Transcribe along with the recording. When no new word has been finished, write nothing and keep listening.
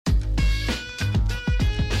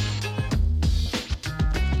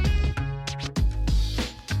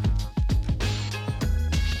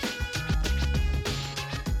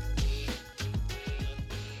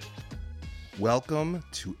Welcome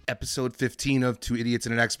to episode 15 of Two Idiots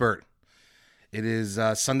and an Expert. It is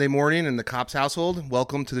Sunday morning in the Cops household.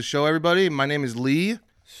 Welcome to the show, everybody. My name is Lee.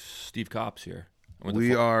 Steve Cops here.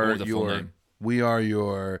 We are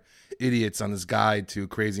your idiots on this guide to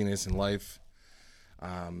craziness in life.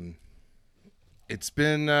 It's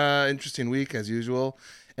been an interesting week as usual.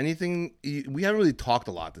 We haven't really talked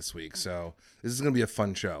a lot this week, so this is going to be a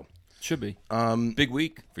fun show. Should be. Big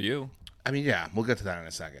week for you. I mean, yeah, we'll get to that in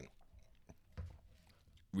a second.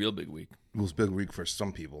 Real big week. It was a big week for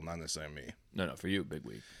some people, not necessarily me. No, for you, big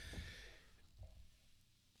week.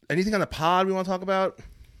 Anything on the pod we want to talk about?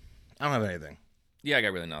 I don't have anything. Yeah, I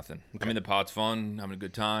got really nothing. Okay. I mean, the pod's fun, having a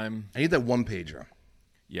good time. I need that one pager.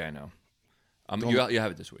 Yeah, I know. You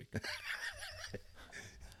have it this week.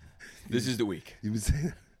 This is the week. You would say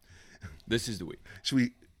that? This is the week. Should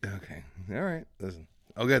we? Okay. All right. Listen.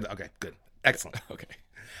 Oh, good. Okay. Good. Excellent. Okay.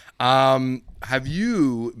 Have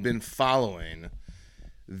you been following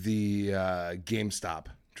the GameStop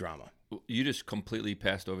drama? You just completely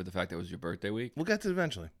passed over the fact that it was your birthday week. We'll get to it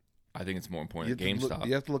eventually. I think it's more important than GameStop.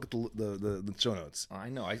 You have to look at the show notes. I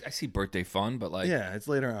know. I see birthday fun, but yeah, it's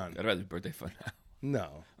later on. I'd rather do birthday fun now.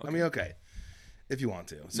 No. Okay. I mean, okay. If you want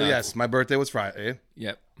to. So, no, yes, my birthday was Friday.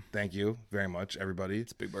 Yep. Thank you very much, everybody.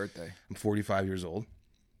 It's a big birthday. I'm 45 years old.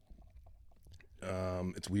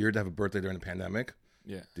 It's weird to have a birthday during the pandemic.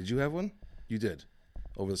 Yeah. Did you have one? You did.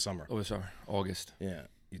 Over the summer. August. Yeah,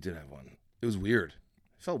 you did have one. It was weird.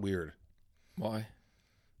 It felt weird. Why?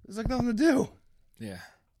 There's like nothing to do. Yeah.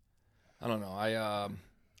 I don't know.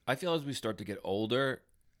 I feel as we start to get older,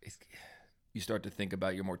 you start to think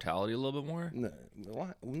about your mortality a little bit more. No.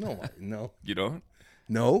 What? No. You don't?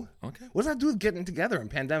 No? Okay. What does that do with getting together in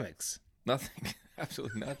pandemics? Nothing.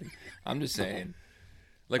 Absolutely nothing. I'm just saying.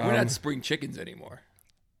 Like, we're not spring chickens anymore.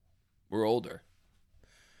 We're older.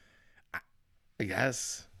 I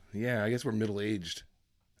guess. Yeah, I guess we're middle-aged.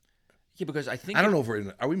 Yeah, because I think... I don't know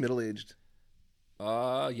if are we middle-aged?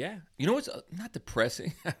 Yeah. You know what's not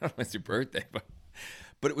depressing? I don't know if it's your birthday,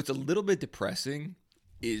 but what's a little bit depressing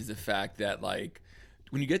is the fact that, like,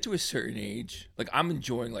 when you get to a certain age, like, I'm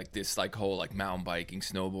enjoying, like, this, like, whole, like, mountain biking,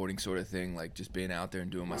 snowboarding sort of thing, like, just being out there and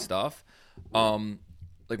doing my stuff.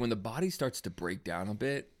 Like, when the body starts to break down a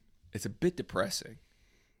bit, it's a bit depressing.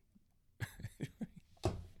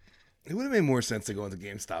 It would have made more sense to go into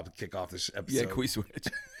GameStop and kick off this episode. Yeah, can we switch?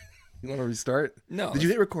 You want to restart? No. Did you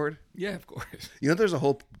hit record? Yeah, of course. You know, there's a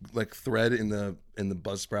whole like thread in the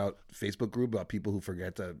Buzzsprout Facebook group about people who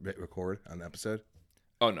forget to hit record on the episode.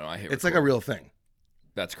 Oh no, I hit. It's record. like a real thing.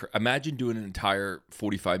 That's Imagine doing an entire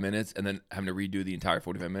 45 minutes and then having to redo the entire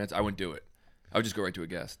 45 minutes. I wouldn't do it. I would just go right to a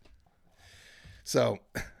guest. So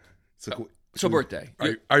birthday.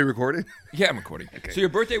 Are you recording? Yeah, I'm recording. Okay. So your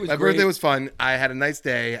birthday was My great. birthday was fun. I had a nice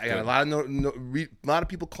day. I got a lot of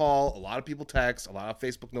people call, a lot of people text, a lot of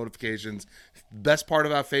Facebook notifications. Best part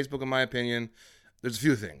about Facebook, in my opinion, there's a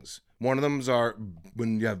few things. One of them are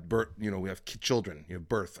when you have we have children, you have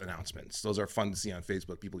birth announcements. Those are fun to see on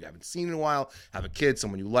Facebook. People you haven't seen in a while, have a kid,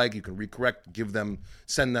 someone you like, you can recorrect,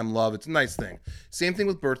 send them love. It's a nice thing. Same thing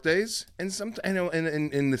with birthdays, and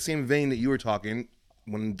in the same vein that you were talking,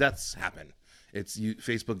 when deaths happen.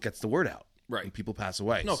 Facebook gets the word out. Right. And people pass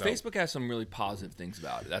away. No, Facebook has some really positive things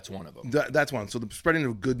about it. That's one of them. That's one. So the spreading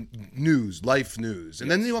of good news, life news. And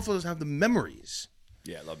then you also have the memories.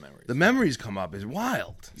 Yeah, I love memories. The memories come up is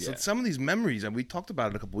wild. Yeah. So some of these memories, and we talked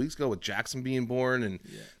about it a couple weeks ago with Jackson being born, and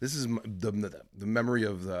this is the memory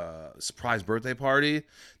of the surprise birthday party.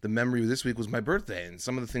 The memory of this week was my birthday, and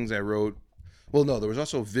some of the things I wrote. Well, no, there was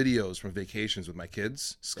also videos from vacations with my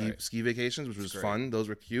kids, ski vacations, which was fun. Those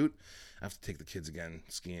were cute. I have to take the kids again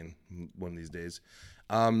skiing one of these days.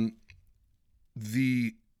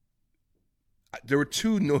 There were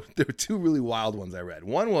two really wild ones I read.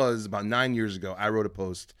 One was about 9 years ago. I wrote a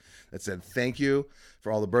post that said, "Thank you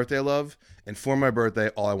for all the birthday love, and for my birthday,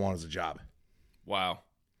 all I want is a job." Wow.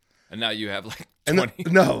 And now you have like 20.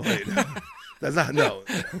 No, wait. That's not no.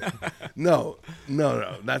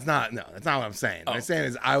 That's not what I'm saying. What I'm saying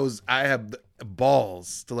is I have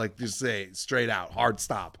balls to like just say straight out, hard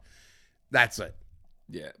stop. That's it.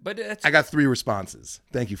 Yeah, but I got 3 responses.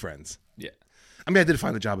 Thank you, friends. Yeah. I mean, I did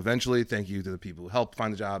find the job eventually. Thank you to the people who helped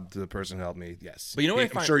find the job, to the person who helped me. Yes. But you know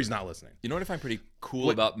what I'm sure he's not listening. You know what I find pretty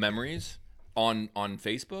cool about memories on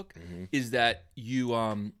Facebook is that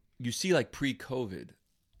you see like pre-COVID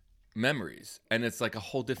memories, and it's like a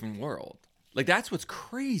whole different world. Like, that's what's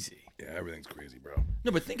crazy. Yeah, everything's crazy, bro.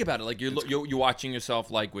 No, but think about it. Like you're watching yourself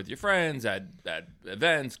like with your friends at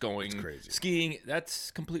events, going skiing.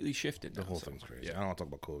 That's completely shifted. The whole thing's crazy. Yeah. I don't want to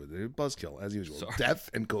talk about COVID. Buzzkill as usual. Sorry. Death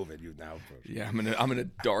and COVID. You now. Yeah, I'm in a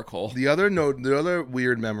dark hole. The other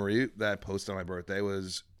weird memory that I posted on my birthday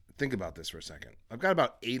was, think about this for a second. I've got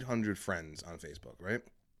about 800 friends on Facebook, right?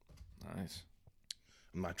 Nice.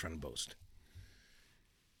 I'm not trying to boast.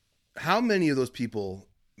 How many of those people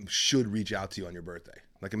should reach out to you on your birthday?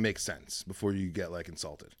 Like, it makes sense before you get, like,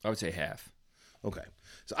 insulted. I would say half. Okay.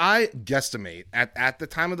 So I guesstimate at the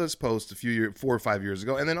time of this post 4 or 5 years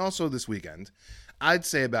ago, and then also this weekend, I'd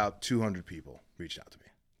say about 200 people reached out to me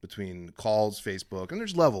between calls, Facebook, and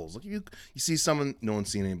there's levels. Like you see someone, no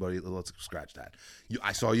one's seen anybody, let's scratch that.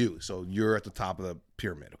 I saw you, so you're at the top of the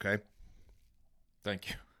pyramid, okay? Thank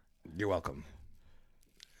you. You're welcome.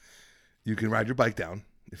 You can ride your bike down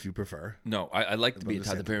if you prefer. No, I like to be at the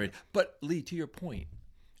top of the pyramid. But, Lee, to your point,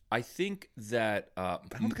 I think that... I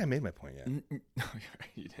don't think I made my point yet. No,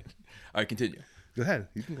 you didn't. All right, continue. Go ahead.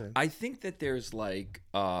 You can go ahead. I think that there's like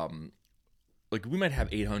we might have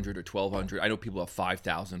 800 or 1,200. I know people have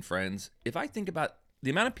 5,000 friends. If I think about the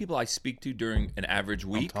amount of people I speak to during an average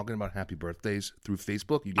week... I'm talking about happy birthdays through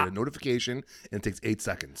Facebook. You get a notification, and it takes 8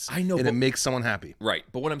 seconds. I know. And it makes someone happy. Right.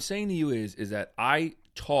 But what I'm saying to you is that I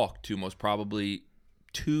talk to most probably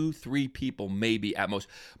 2-3 people, maybe at most.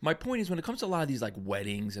 My point is, when it comes to a lot of these like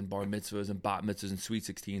weddings and bar mitzvahs and bat mitzvahs and sweet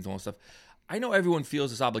 16s and all that stuff, I know everyone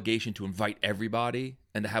feels this obligation to invite everybody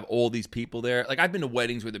and to have all these people there. Like, I've been to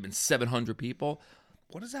weddings where there have been 700 people.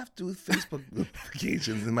 What does that have to do with Facebook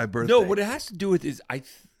notifications in my birthday? No, what it has to do with is I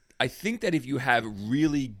think that if you have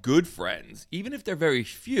really good friends, even if they're very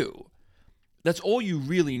few, that's all you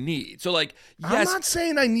really need. So, like, yes, I'm not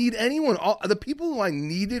saying I need anyone. The people who I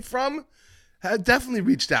need it from have definitely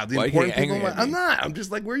reached out. The important people. I'm not. I'm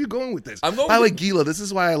just like, where are you going with this? By the way, Gila, this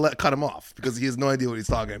is why I cut him off, because he has no idea what he's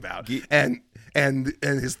talking about, and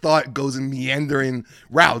his thought goes in meandering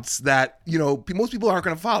routes that most people aren't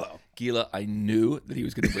going to follow. Gila, I knew that he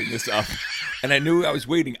was going to bring this up, and I knew I was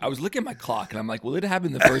waiting. I was looking at my clock, and I'm like, will it happen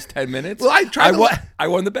in the first 10 minutes? Well, I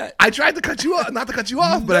won the bet. I tried to cut you off, not to cut you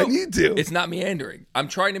off, but I need to. It's not meandering. I'm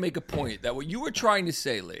trying to make a point that what you were trying to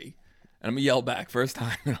say, Lee, and I'm going to yell back first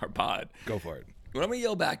time in our pod. Go for it. What I'm going to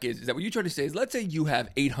yell back is that what you're trying to say is, let's say you have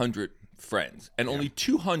 800 friends, and only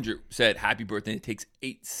 200 said happy birthday, and it takes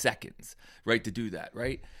 8 seconds, right, to do that,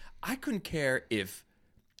 right? I couldn't care if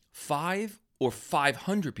 5 or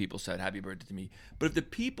 500 people said happy birthday to me. But if the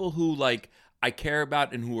people who like I care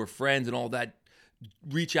about and who are friends and all that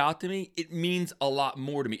reach out to me, it means a lot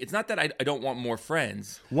more to me. It's not that I don't want more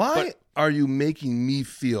friends. Why are you making me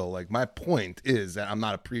feel like my point is that I'm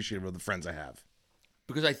not appreciative of the friends I have?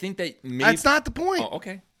 Because I think that maybe... That's not the point. Oh,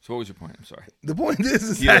 okay. So what was your point? I'm sorry. The point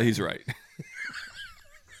is that... he's right.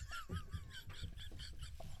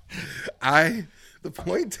 The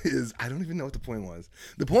point is, I don't even know what the point was.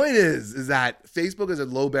 The point is that Facebook is a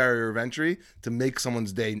low barrier of entry to make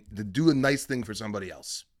someone's day, to do a nice thing for somebody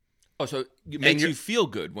else. Oh, so it makes you feel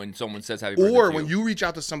good when someone says happy birthday to you. Or when you reach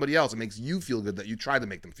out to somebody else, it makes you feel good that you try to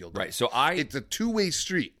make them feel good. Right. So it's a two-way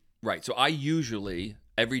street. Right. So I usually,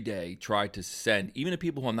 every day, try to send, even to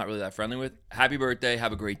people who I'm not really that friendly with, happy birthday,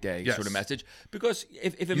 have a great day, sort of message. Because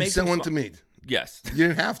if it makes send one to me. Yes. You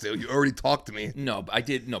didn't have to. You already talked to me. No, but I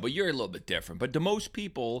did. No, but you're a little bit different. But to most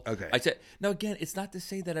people, I said, now again, it's not to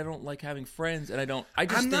say that I don't like having friends, and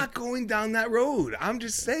I'm not going down that road. I'm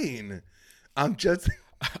just saying. I'm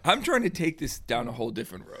trying to take this down a whole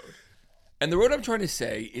different road. And the road I'm trying to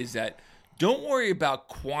say is that don't worry about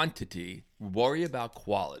quantity, worry about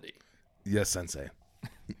quality. Yes, Sensei.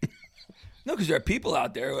 No, because there are people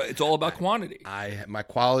out there, it's all about quantity. My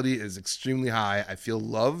quality is extremely high. I feel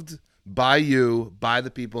loved by you, by the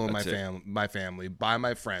people in my family, by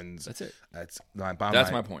my friends. That's it. That's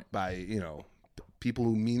my point. By people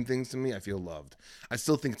who mean things to me, I feel loved. I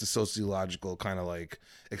still think it's a sociological kind of like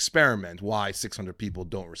experiment why 600 people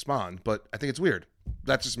don't respond, but I think it's weird.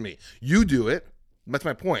 That's just me. You do it. That's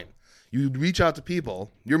my point. You reach out to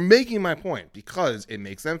people. You're making my point because it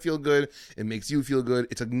makes them feel good. It makes you feel good.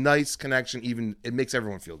 It's a nice connection. Even it makes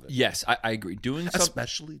everyone feel good. Yes, I agree.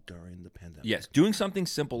 Especially during the pandemic. Yes, doing something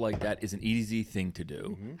simple like that is an easy thing to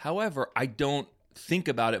do. Mm-hmm. However, I don't think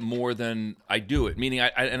about it more than I do it. Meaning,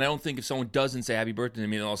 I don't think if someone doesn't say happy birthday to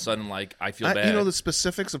me, all of a sudden, like I feel bad. The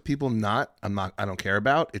specifics of people I don't care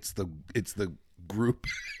about. It's the group.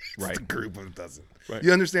 Right. It's a group of a dozen. Right.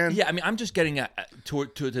 You understand? Yeah, I mean, I'm just getting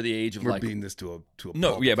to the age of We're like beating this to a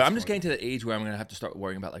no, pulp yeah, at but this I'm just point. getting to the age where I'm gonna have to start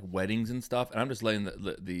worrying about like weddings and stuff, and I'm just letting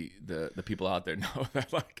the people out there know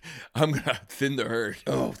that like I'm gonna thin the herd.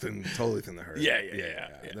 Oh, totally thin the herd. Yeah.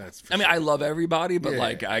 That's for I mean, sure. I love everybody, but Yeah,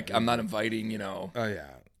 like yeah. I'm not inviting Oh yeah,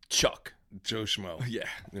 Chuck. Joe Schmo. Yeah,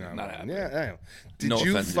 You know, not happening. yeah. I know. Did No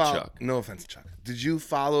you offense to follow? Chuck. No offense to Chuck. Did you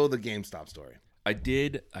follow the GameStop story? I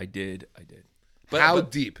did. But How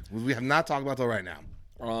deep? We have not talked about that right now.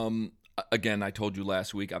 Again, I told you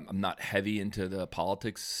last week I'm not heavy into the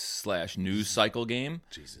politics / news cycle game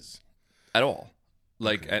Jesus. at all.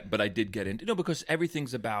 Like, but I did get into because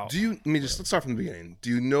everything's about. Do you? I mean, let's start from the beginning. Do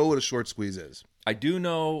you know what a short squeeze is? I do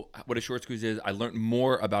know what a short squeeze is. I learned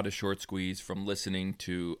more about a short squeeze from listening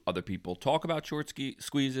to other people talk about short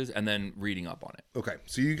squeezes and then reading up on it. Okay,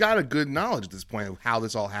 so you got a good knowledge at this point of how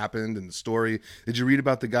this all happened and the story. Did you read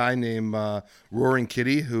about the guy named Roaring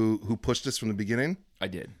Kitty who pushed this from the beginning? I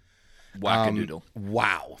did. Wackadoodle.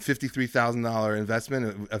 Wow, $53,000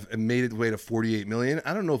 investment. It made its way to $48 million.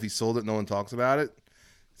 I don't know if he sold it. No one talks about it,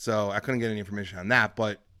 so I couldn't get any information on that.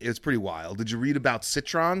 But it was pretty wild. Did you read about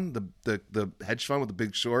Citron, the hedge fund with the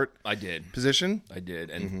Big Short I did. position? I did.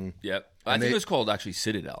 And yep. I And think they- it was called actually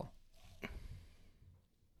Citadel.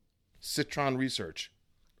 Citron Research.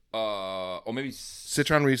 Or maybe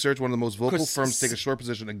Citron Research, one of the most vocal 'Cause firms to take a short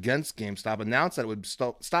position against GameStop, announced that it would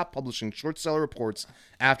stop publishing short seller reports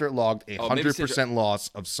after it logged a maybe 100% loss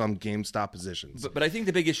of some GameStop positions. But I think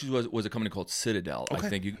the big issue was a company called Citadel. I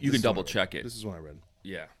think you This can is double what I read. check it. This is what I read.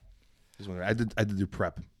 Yeah. This is what I did. I did do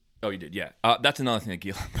prep. Oh, you did, yeah. That's another thing that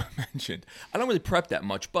Gil mentioned. I don't really prep that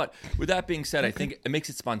much, but with that being said, I think it makes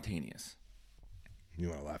it spontaneous. You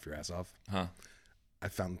want to laugh your ass off? Huh? I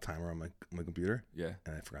found the timer on my computer, Yeah.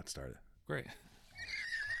 and I forgot to start it. Great.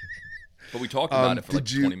 But we talked about it for like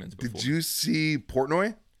 20 minutes before. Did you see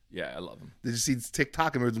Portnoy? Yeah, I love him. Did you see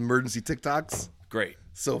TikTok and emergency TikToks? Great.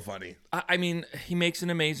 So funny. I mean, he makes an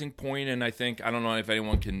amazing point, and I don't know if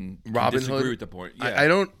anyone can Robin disagree Hood? with the point.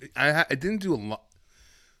 Yeah. I didn't do a lot.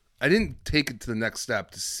 I didn't take it to the next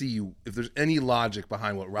step to see if there's any logic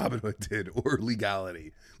behind what Robinhood did or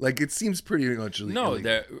legality. Like it seems pretty much illegal.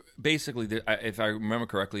 No, basically, if I remember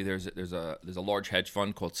correctly, there's a large hedge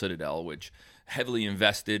fund called Citadel, which heavily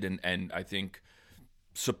invested and I think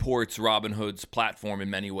supports Robinhood's platform in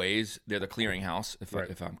many ways. They're the clearinghouse,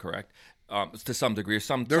 if I'm correct, to some degree.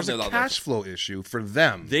 There's a cash flow issue for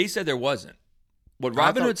them. They said there wasn't. What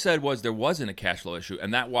I Robinhood thought- said was there wasn't a cash flow issue,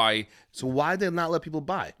 and So why did they not let people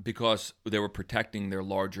buy? because they were protecting their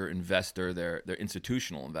larger investor, their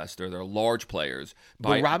institutional investor, their large players.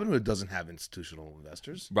 But Robinhood doesn't have institutional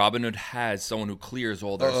investors. Robinhood has someone who clears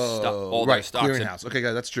all their stuff, their stocks. Clearinghouse. Okay,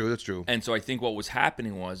 guys, that's true. That's true. And so I think what was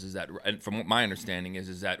happening is that, and from what my understanding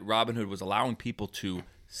is that Robinhood was allowing people to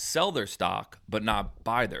sell their stock, but not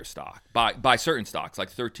buy their stock, buy certain stocks,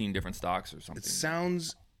 like 13 different stocks or something. It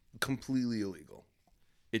sounds completely illegal.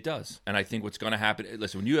 It does. And I think what's going to happen,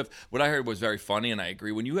 listen, what I heard was very funny, and I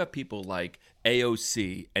agree. When you have people like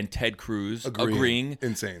AOC and Ted Cruz agreeing,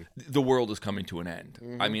 Insane. the world is coming to an end.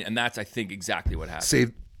 I mean, and that's, I think, exactly what happened.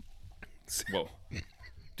 Save. Whoa.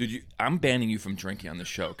 Dude, I'm banning you from drinking on the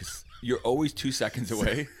show because you're always 2 seconds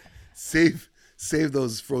away. Save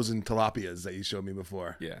those frozen tilapias that you showed me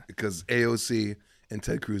before. Yeah. Because AOC and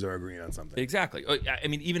Ted Cruz are agreeing on something. Exactly. I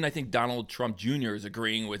mean, even I think Donald Trump Jr. is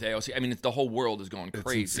agreeing with AOC. I mean, the whole world is going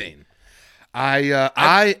crazy. It's insane.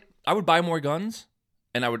 I would buy more guns,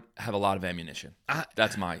 and I would have a lot of ammunition.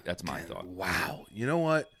 That's my thought. Wow. You know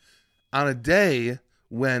what? On a day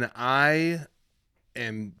when I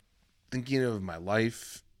am thinking of my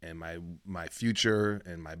life and my future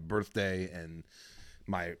and my birthday and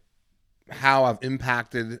how I've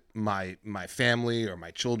impacted my family or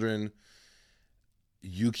my children,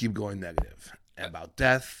 you keep going negative about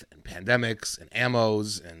death and pandemics and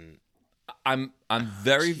ammos and I'm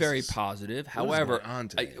very, very Jesus. positive. What is However, going on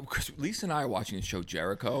today? because Lisa and I are watching the show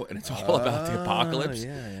Jericho, and it's all about the apocalypse,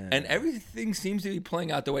 and everything seems to be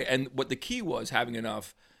playing out the way. And what the key was having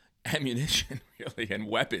enough ammunition, really, and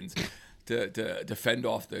weapons to fend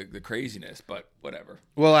off the craziness. But whatever.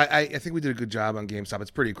 Well, I think we did a good job on GameStop. It's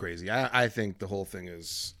pretty crazy. I think the whole thing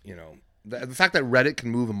is, the fact that Reddit can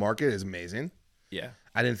move a market is amazing. Yeah.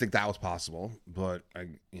 I didn't think that was possible, but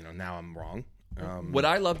now I'm wrong. What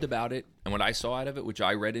I loved about it and what I saw out of it, which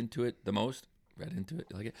I read into it the most, you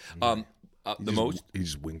like it? He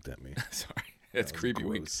just winked at me. Sorry. That's creepy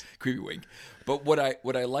wink. gross. Creepy wink. But what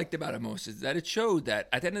I liked about it most is that it showed that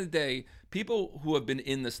at the end of the day, people who have been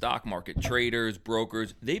in the stock market, traders,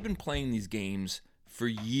 brokers, they've been playing these games for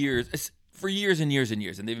years and years and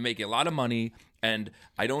years, and they've been making a lot of money, And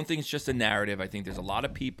I don't think it's just a narrative. I think there's a lot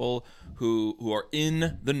of people who are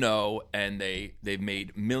in the know, and they've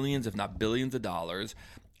made millions, if not billions of dollars.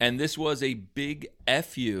 And this was a big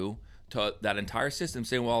FU to that entire system,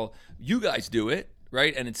 saying, well, you guys do it,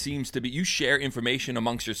 right? And it seems to be, you share information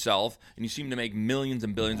amongst yourself, and you seem to make millions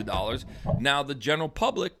and billions of dollars. Now the general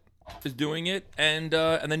public is doing it, and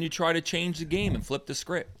then you try to change the game and flip the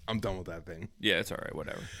script. I'm done with that thing. Yeah, it's all right,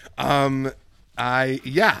 whatever.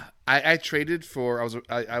 I traded for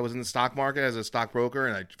I was in the stock market as a stockbroker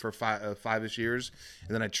and for 5-ish years,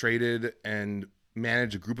 and then I traded and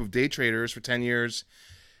managed a group of day traders for 10 years.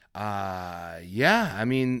 I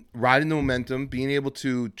mean, riding the momentum, being able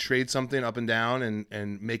to trade something up and down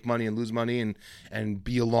and make money and lose money and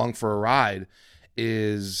be along for a ride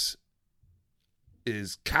is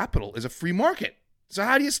capital, is a free market. So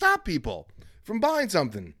how do you stop people from buying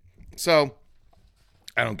something? So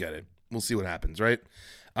I don't get it. We'll see what happens, right?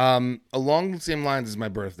 Along the same lines as my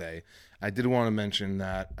birthday, I did want to mention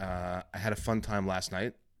that I had a fun time last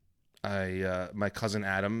night. My cousin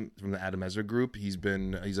Adam from the Adam Ezra group, he's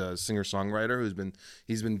a singer-songwriter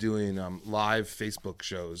he's been doing live Facebook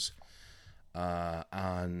shows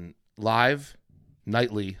on live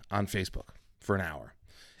nightly on Facebook for an hour.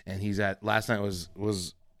 And last night was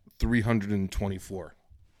 324.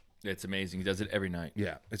 It's amazing. He does it every night.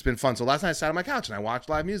 Yeah, it's been fun. So last night I sat on my couch and I watched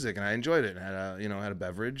live music and I enjoyed it. And had a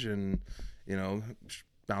beverage and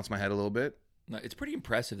bounced my head a little bit. No, it's pretty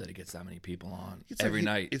impressive that he gets that many people on every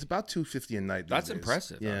night. It's about 250 a night. That's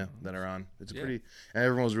impressive. Yeah, that are on. It's and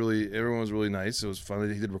everyone was really nice. It was fun.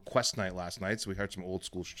 He did request night last night, so we heard some old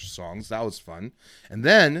school songs. That was fun. And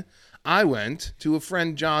then I went to a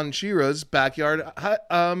friend John Shira's backyard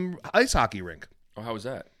ice hockey rink. Oh, how was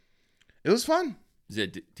that? It was fun. Is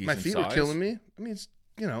it decent My feet size? were killing me. I mean, it's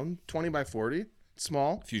 20 by 40,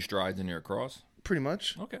 small. A few strides and you're across. Pretty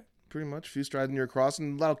much. Okay. Pretty much. A few strides and you're across,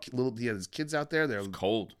 and a lot of little. He had his kids out there. They're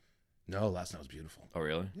cold. No, last night was beautiful. Oh,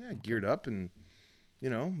 really? Yeah, geared up and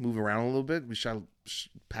move around a little bit. We shot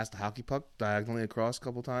past the hockey puck diagonally across a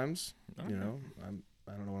couple times. Okay. I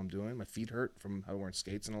don't know what I'm doing. My feet hurt from having worn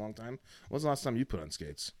skates in a long time. When was the last time you put on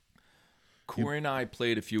skates? Corey and I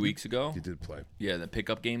played a few weeks ago. You did play. Yeah, the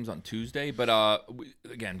pickup games on Tuesday. But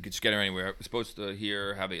again, just getting anywhere. We're supposed to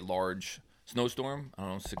have a large snowstorm. I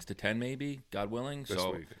don't know, 6 to 10 maybe, God willing. This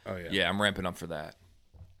week. Oh yeah. Yeah, I'm ramping up for that.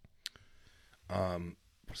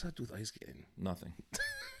 What does that do with ice skating? Nothing.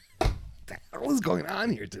 What the hell is going on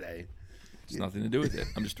here today? It's nothing to do with it.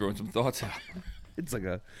 I'm just throwing some thoughts out. It's like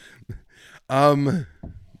a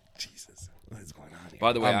Jesus. What is going on here?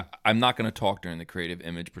 By the way, I'm not going to talk during the Creative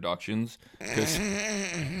Image Productions because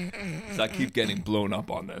I keep getting blown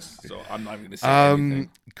up on this. So I'm not even going to say anything.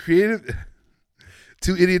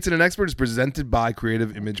 Two Idiots and an Expert is presented by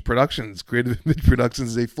Creative Image Productions. Creative Image Productions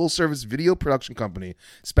is a full-service video production company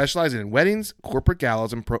specializing in weddings, corporate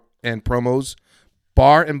galas, and promos,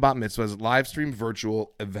 bar and bat mitzvahs, live stream,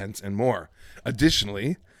 virtual events, and more.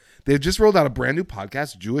 Additionally, they've just rolled out a brand new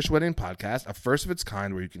podcast, Jewish Wedding Podcast, a first of its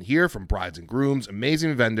kind where you can hear from brides and grooms,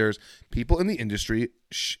 amazing vendors, people in the industry,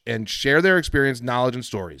 and share their experience, knowledge, and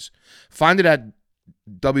stories. Find it at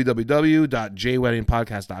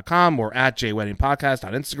www.jweddingpodcast.com or at jweddingpodcast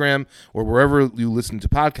on Instagram or wherever you listen to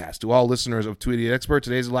podcasts. To all listeners of Two Idiot Expert,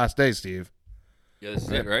 today's the last day, Steve. Yeah, this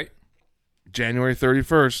is it, right? January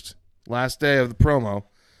 31st, last day of the promo.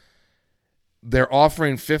 They're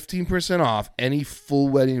offering 15% off any full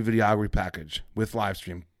wedding videography package with live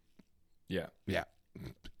stream. Yeah. Yeah.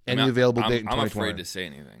 Any available date in 2020. I'm afraid to say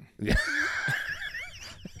anything. Yeah.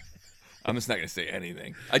 I'm just not going to say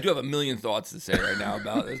anything. I do have a million thoughts to say right now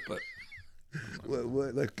about this, but...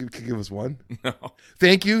 What, can you give us one? No.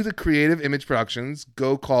 Thank you to Creative Image Productions.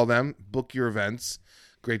 Go call them. Book your events.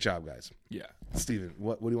 Great job, guys. Yeah. Steven,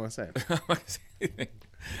 what do you want to say? I'm not going to say anything.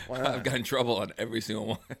 I've gotten in trouble on every single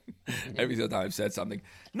one. Every single time I've said something.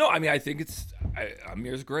 No, I mean, I think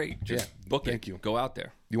Amir's great. Just book it. Thank you. Go out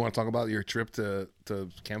there. You want to talk about your trip to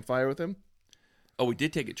Campfire with him? Oh, we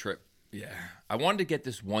did take a trip. Yeah. I wanted to get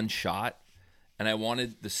this one shot, and I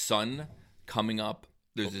wanted the sun coming up.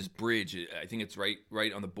 There's this bridge. I think it's right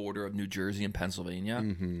on the border of New Jersey and Pennsylvania,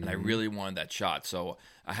 and I really wanted that shot. So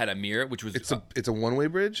I had Amir, which was... It's a one-way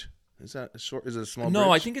bridge? Is that a short? Is it a small bridge?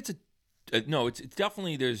 No, I think it's a... no, it's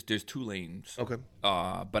definitely... There's 2 lanes. Okay.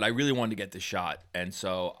 But I really wanted to get the shot, and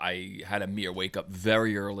so I had Amir wake up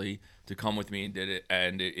very early to come with me and did it.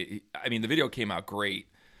 And I mean, the video came out great.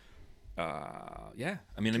 Yeah,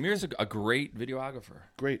 I mean, Amir's a great videographer.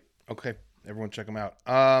 Great. Okay, everyone check him out.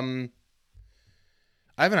 I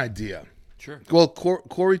have an idea. Sure. Well,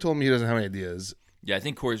 Corey told me he doesn't have any ideas. Yeah, I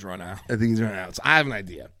think Corey's run out. I think he's run out. So I have an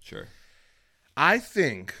idea. Sure. I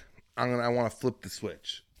think I want to flip the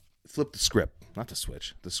switch. Flip the script. Not the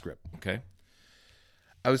switch, the script. Okay.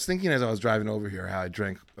 I was thinking as I was driving over here how I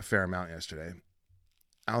drank a fair amount yesterday.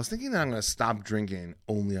 I was thinking that I'm going to stop drinking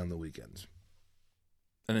only on the weekends.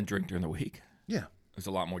 And then drink during the week. Yeah. There's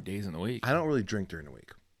a lot more days in the week. I don't really drink during the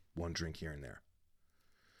week. One drink here and there.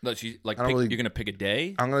 No, you're going to pick a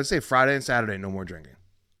day? I'm going to say Friday and Saturday, no more drinking.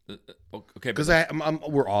 Okay. Because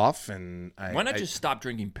we're off and why not just stop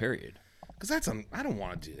drinking, period? Because I don't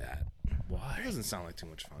want to do that. Why? It doesn't sound like too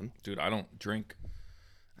much fun. Dude, I don't drink.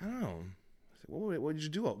 I don't know. What did you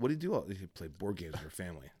do? What did you do? You play board games with your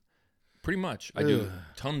family. Pretty much. I do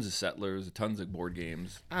tons of Settlers, tons of board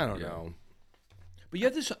games. I don't know. But you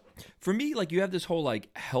have this, for me, like you have this whole like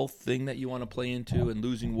health thing that you want to play into and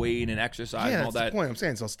losing weight and exercise and all that's that. the point I'm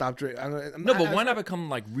saying. So stop drinking. Why not become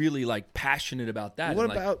like really like passionate about that? What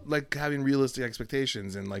about like having realistic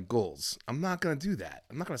expectations and like goals? I'm not going to do that.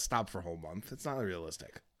 I'm not going to stop for a whole month. It's not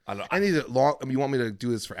realistic. I need it long. You want me to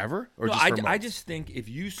do this forever or just for a month? I just think if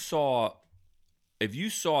you saw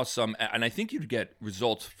some, and I think you'd get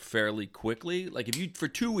results fairly quickly. Like if you for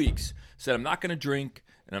 2 weeks said I'm not going to drink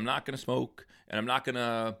and I'm not going to smoke and I'm not going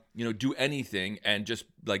to do anything and just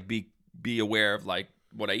like be aware of like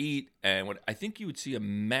what I eat and what I think you would see a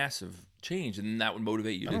massive change and that would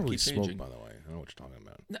motivate you to keep changing. Smoke, by the way. I don't know what you're talking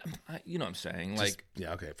about. No, you know what I'm saying?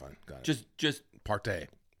 Yeah, okay, fine, got it. Just partake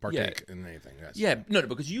in anything. Yes. Yeah, no,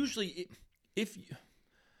 because usually I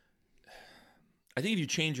think if you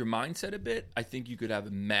change your mindset a bit, I think you could have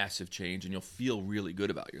a massive change and you'll feel really good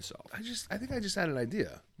about yourself. I think I just had an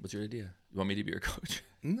idea. What's your idea? You want me to be your coach?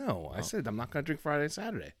 No, I said I'm not going to drink Friday and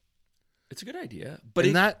Saturday. It's a good idea, but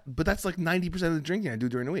that's like 90% of the drinking I do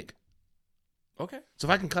during the week. Okay. So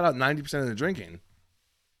if I can cut out 90% of the drinking,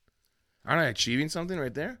 aren't I achieving something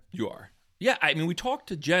right there? You are. Yeah, I mean, we talked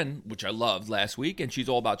to Jen, which I loved last week, and she's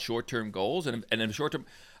all about short-term goals and then short-term.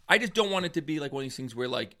 I just don't want it to be like one of these things where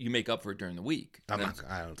like you make up for it during the week. I don't think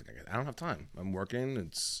I don't have time. I'm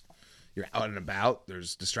working. You're out and about.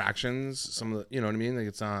 There's distractions. Some of the, you know what I mean? Like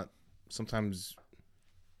it's not sometimes.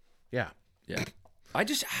 Yeah. Yeah. I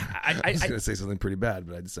was going to say something pretty bad,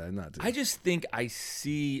 but I decided not to. I just think I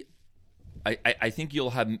think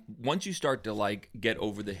you'll have, once you start to like get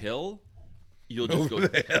over the hill, you'll just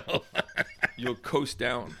you'll coast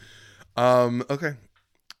down. Okay.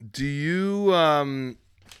 Do you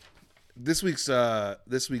this week's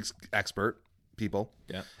expert people?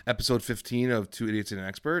 Yeah. Episode 15 of Two Idiots and an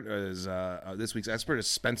Expert is this week's expert is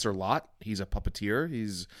Spencer Lott. He's a puppeteer.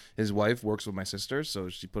 His wife works with my sister, so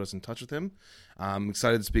she put us in touch with him. I'm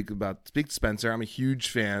excited to speak to Spencer. I'm a huge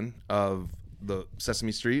fan of the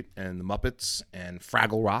Sesame Street and the Muppets and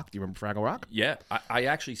Fraggle Rock. Do you remember Fraggle Rock? Yeah, I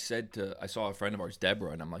actually I saw a friend of ours,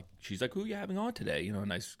 Deborah, and I'm like, she's like, who are you having on today?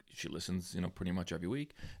 And she listens, pretty much every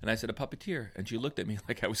week. And I said, a puppeteer, and she looked at me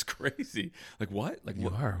like I was crazy. Like what? Like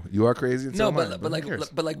you are crazy. No, but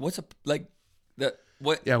like what's a like the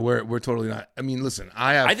what? Yeah, we're totally not. I mean, listen,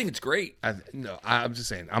 I think it's great. I'm just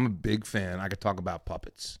saying, I'm a big fan. I could talk about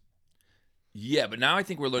puppets. Yeah, but now I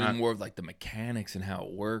think we're learning more of like the mechanics and how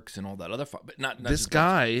it works and all that other fun. But not this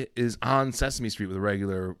guy is on Sesame Street with a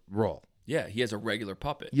regular role. Yeah, he has a regular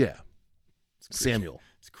puppet. Yeah, Samuel.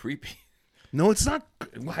 It's creepy. No, it's not.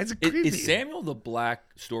 Why is it creepy? Is Samuel the black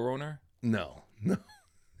store owner? No.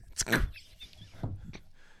 It's creepy.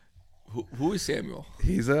 Who is Samuel?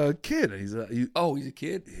 He's a kid. He's a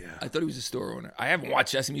kid? Yeah. I thought he was a store owner. I haven't watched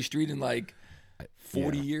Sesame Street in like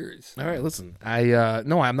 40 years. All right, listen.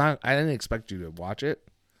 I'm not. I didn't expect you to watch it.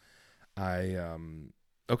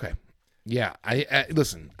 Okay. Yeah. I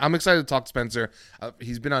listen. I'm excited to talk to Spencer.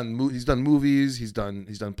 He's done movies. He's done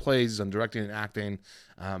plays. He's done directing and acting.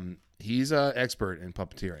 He's an expert in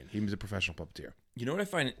puppeteering. He's a professional puppeteer. You know what I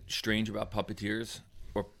find strange about puppeteers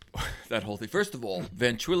or that whole thing? First of all,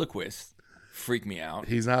 ventriloquists freak me out.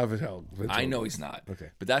 He's not a ventriloquist. I know he's not. Okay.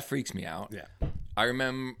 But that freaks me out. Yeah. I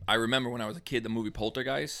remember when I was a kid, the movie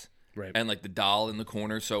Poltergeist, right? And like the doll in the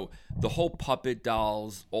corner. So the whole puppet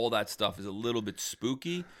dolls, all that stuff is a little bit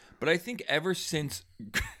spooky. But I think ever since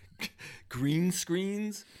green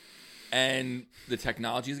screens and the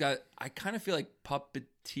technology's got, I kind of feel like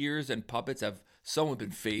puppeteers and puppets have somewhat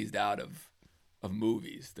been phased out of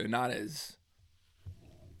movies. They're not as.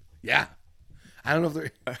 Yeah, I don't know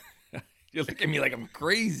if they're. You're looking at me like I'm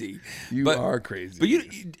crazy. You are crazy. But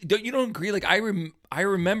you don't agree? Like I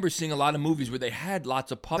remember seeing a lot of movies where they had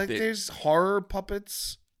lots of puppets. Like there's horror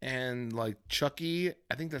puppets and like Chucky.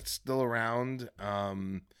 I think that's still around.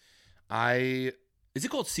 Is it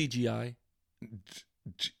called CGI?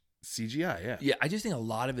 CGI, yeah. Yeah, I just think a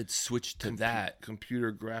lot of it switched to that.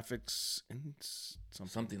 Computer graphics and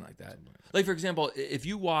something like that. Like for example, if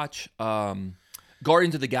you watch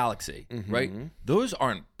Guardians of the Galaxy, right? Those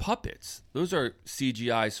aren't puppets. Those are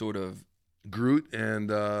CGI sort of. Groot and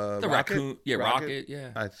The Rocket? raccoon, Rocket, yeah.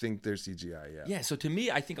 I think they're CGI, yeah. Yeah, so to me,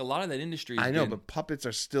 I think a lot of that industry I know, but puppets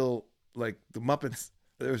are still, like, the Muppets,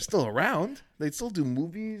 they're still around. They still do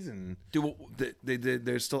movies, and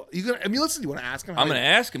they're still... listen, you want to ask him? I'm going to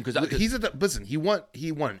ask him, because... He's at the... Listen, he won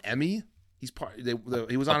an Emmy. He's part...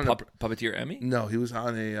 he was on... Puppeteer Emmy? No, he was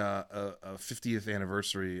on a 50th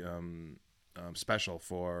anniversary special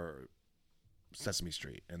for Sesame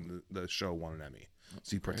Street, and the show won an Emmy.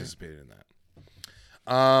 So he participated in that.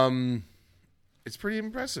 It's pretty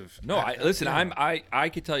impressive. No, I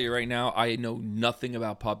could tell you right now, I know nothing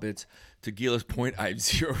about puppets. To Gila's point, I have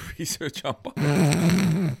zero research on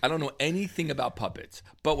puppets. I don't know anything about puppets.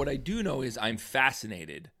 But what I do know is I'm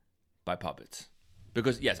fascinated by puppets.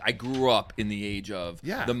 Because, yes, I grew up in the age of the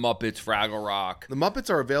Muppets, Fraggle Rock. The Muppets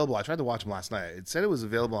are available. I tried to watch them last night. It said it was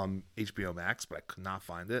available on HBO Max, but I could not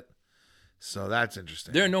find it. So that's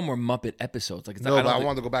interesting. There are no more Muppet episodes. But I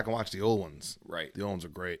wanted to go back and watch the old ones. Right. The old ones are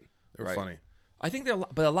great. They were funny. I think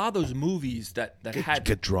but a lot of those movies that had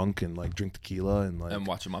get drunk and like drink tequila and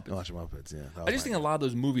watch the Muppets. Watch the Muppets, yeah. I just think a lot of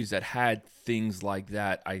those movies that had things like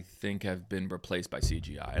that, I think, have been replaced by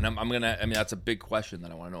CGI. And that's a big question that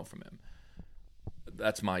I want to know from him.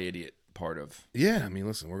 That's my idiot part of. Yeah,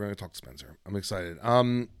 listen, we're going to talk to Spencer. I'm excited.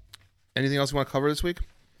 Anything else you want to cover this week?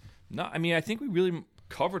 No, I think we really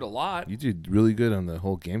covered a lot. You did really good on the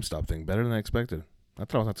whole GameStop thing. Better than I expected. I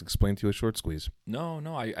thought I would have to explain to you a short squeeze. No,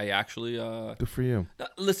 I actually... Good for you.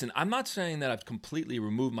 Listen, I'm not saying that I've completely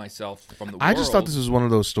removed myself from the world. I just thought this was one of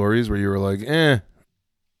those stories where you were like,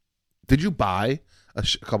 Did you buy a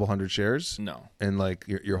couple hundred shares? No. And like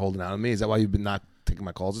you're holding out on me? Is that why you've been not taking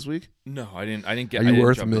my calls this week? No, I didn't get... Are you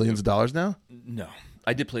worth millions of dollars now? No.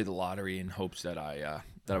 I did play the lottery in hopes that I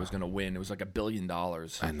was going to win. It was like $1 billion.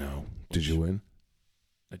 I know. Did you win?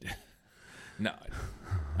 I did. No,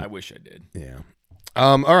 I wish I did. Yeah.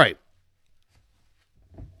 All right.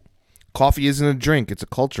 Coffee isn't a drink. It's a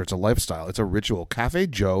culture. It's a lifestyle. It's a ritual. Cafe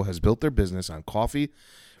Joe has built their business on coffee,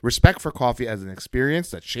 respect for coffee as an experience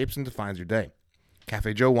that shapes and defines your day.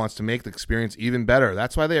 Cafe Joe wants to make the experience even better.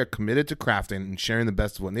 That's why they are committed to crafting and sharing the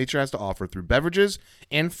best of what nature has to offer through beverages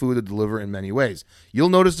and food that deliver in many ways. You'll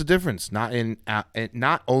notice the difference, not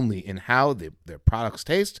only in how their products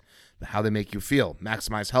taste, but how they make you feel.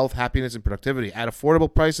 Maximize health, happiness, and productivity at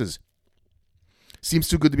affordable prices. Seems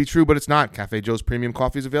too good to be true, but it's not. Cafe Joe's premium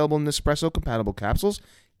coffee is available in Nespresso-compatible capsules,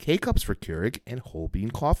 K-Cups for Keurig, and whole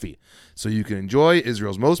bean coffee. So you can enjoy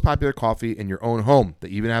Israel's most popular coffee in your own home. They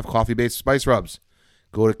even have coffee-based spice rubs.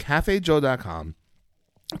 Go to cafejoe.com.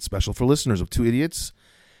 It's special for listeners of Two Idiots.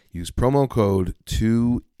 Use promo code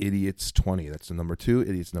 2idiots20. That's the number 2,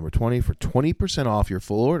 idiots number 20 for 20% off your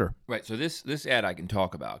full order. Right. So this ad I can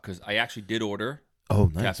talk about because I actually did order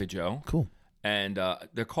nice. Cafe Joe. Cool. And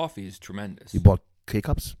their coffee is tremendous. You bought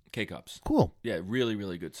K-Cups? K-Cups. Cool. Yeah, really,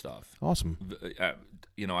 really good stuff. Awesome.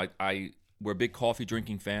 We're a big coffee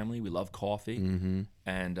drinking family. We love coffee. Mm-hmm.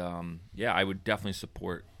 And I would definitely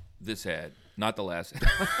support this ad. Not the last.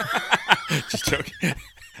 Just joking.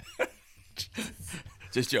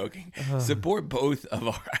 Just joking. Support both of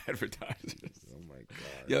our advertisers. Oh my god.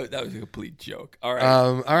 Yo, that was a complete joke. All right.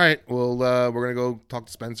 All right. Well, we're gonna go talk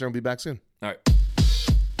to Spencer and be back soon. All right.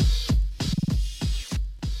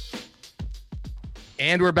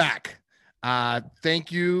 And we're back.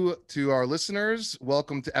 Thank you to our listeners.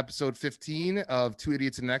 Welcome to episode 15 of Two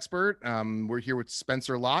Idiots and an Expert. We're here with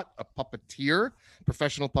Spencer Lott, a puppeteer,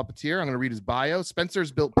 professional puppeteer. I'm going to read his bio.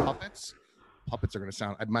 Spencer's built puppets. Puppets are going to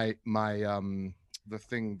sound. The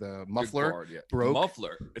muffler Guard, yeah. broke.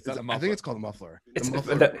 Muffler. It's not a muffler. I think it's called a muffler.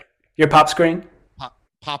 Your pop screen.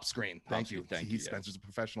 Pop screen. Thank you. Thank you. Spencer's a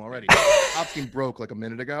professiontional already. Pop screen broke like a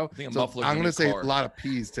minute ago. I think a so muffler's I'm going to say car. a lot of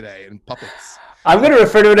P's today and puppets. I'm going to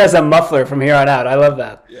refer to it as a muffler from here on out. I love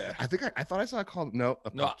that. Yeah. I thought I saw it called no.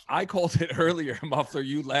 I called it earlier muffler.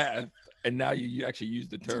 You laughed, and now you actually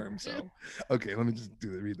used the term. So okay, let me just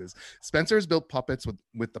read this. Spencer has built puppets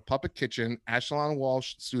with the Puppet Kitchen, Ashlon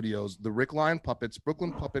Walsh Studios, the Rick Lion Puppets,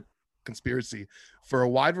 Brooklyn Puppet Conspiracy for a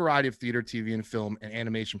wide variety of theater, TV, and film and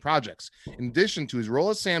animation projects. In addition to his role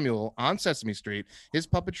as Samuel on Sesame Street, his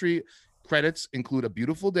puppetry credits include A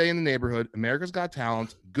Beautiful Day in the Neighborhood, America's Got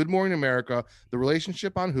Talent, Good Morning America, The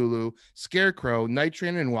Relationship on Hulu, Scarecrow, Night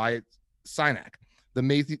Train and Wyatt Cenac, the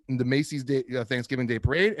Macy's Day, Thanksgiving Day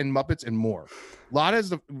Parade, and Muppets and more.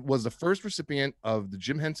 Lotta was the first recipient of the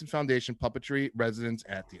Jim Henson Foundation Puppetry Residence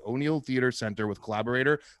at the O'Neill Theater Center with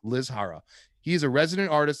collaborator Liz Hara. He is a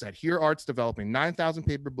resident artist at Here Arts, developing 9,000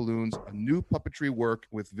 paper balloons, a new puppetry work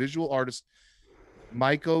with visual artist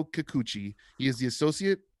Maiko Kikuchi. He is the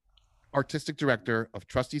associate artistic director of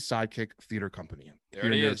Trusty Sidekick Theater Company There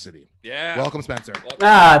here it in New York is. City. Yeah. Welcome, Spencer.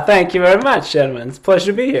 Thank you very much, gentlemen. It's a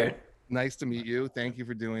pleasure to be here. Nice to meet you. Thank you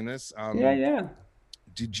for doing this. Yeah.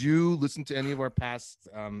 Did you listen to any of our past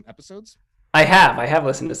episodes? I have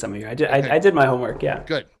listened to some of you. I did. Okay. I did my homework. Yeah.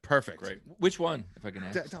 Good. Perfect. Great. Which one, if I can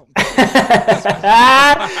ask?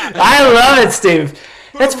 I love it, Steve.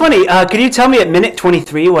 That's funny. Can you tell me at minute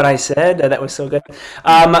 23 what I said? That was so good.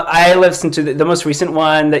 I listened to the most recent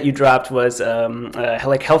one that you dropped was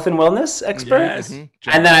like health and wellness expert. Yes.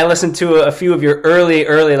 And then I listened to a few of your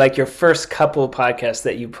early, like your first couple podcasts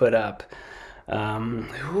that you put up.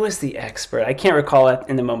 Who was the expert? I can't recall it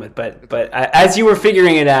in the moment, but as you were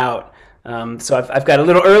figuring it out, so I've got a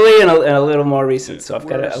little early and a little more recent. So I've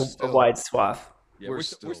got a wide swath. Yeah, we're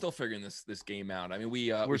still figuring this game out. I mean,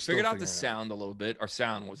 we figured out the sound a little bit. Our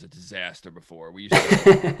sound was a disaster before. We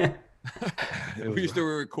used to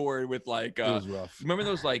record with like it was rough. Remember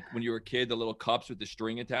those, like when you were a kid, the little cups with the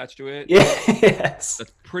string attached to it? Yes.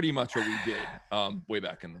 That's pretty much what we did way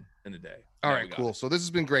back in the day. All right, cool. So this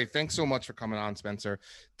has been great. Thanks so much for coming on, Spencer.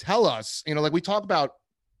 Tell us, like we talk about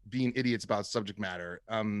being idiots about subject matter.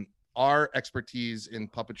 Our expertise in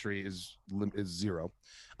puppetry is zero.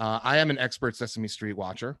 I am an expert Sesame Street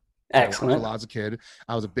watcher. Excellent. I watched a lot as a kid.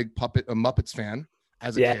 I was a big Muppets fan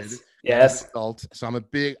as a kid. Yes. As an adult. So I'm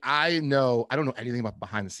I don't know anything about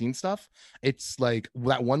behind the scenes stuff. It's like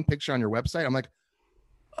that one picture on your website. I'm like,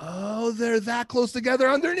 oh, they're that close together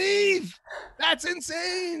underneath. That's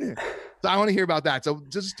insane. So I want to hear about that. So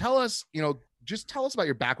just tell us, tell us about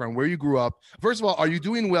your background, where you grew up. First of all, are you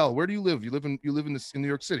doing well? Where do you live? You live in New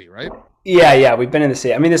York City, right? Yeah. We've been in the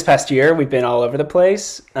city. I mean, this past year we've been all over the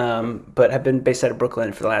place, but have been based out of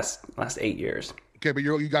Brooklyn for the last 8 years. Okay, but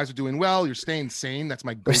you guys are doing well. You're staying sane. That's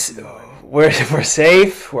my We're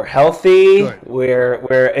safe. We're healthy. Good.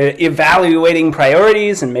 We're evaluating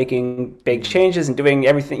priorities and making big changes and doing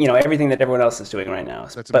everything everything that everyone else is doing right now.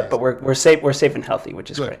 But we're safe. We're safe and healthy,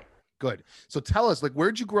 which is great. Good. So tell us, like,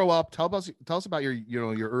 where'd you grow up? Tell us about your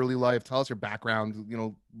your early life. Tell us your background.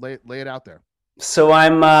 Lay it out there. So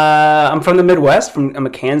I'm from the Midwest. I'm a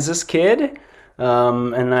Kansas kid,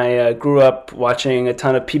 and I grew up watching a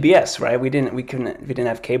ton of PBS. Right? We didn't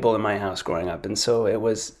have cable in my house growing up, and so it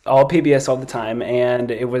was all PBS all the time. And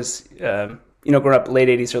it was growing up late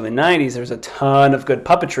 80s, early 90s, there was a ton of good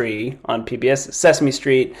puppetry on PBS. Sesame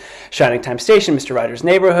Street, Shining Time Station, Mr. Rogers'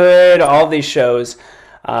 Neighborhood, all these shows.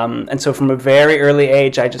 And so from a very early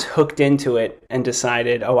age, I just hooked into it and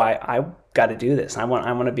decided, I got to do this. I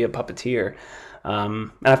want to be a puppeteer.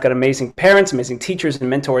 And I've got amazing parents, amazing teachers and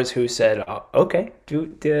mentors who said, okay,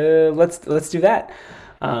 let's do that.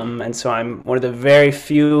 And so I'm one of the very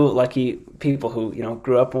few lucky people who,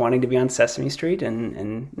 grew up wanting to be on Sesame Street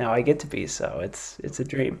and now I get to be. So it's a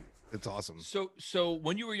dream. It's awesome. So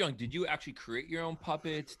when you were young, did you actually create your own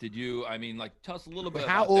puppets? Did you? I mean, like, tell us a little bit.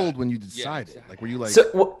 How about old that. when you decided? Exactly. Like, were you like?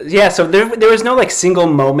 So there was no like single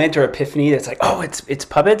moment or epiphany that's like, it's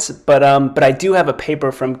puppets. But I do have a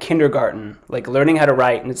paper from kindergarten, like learning how to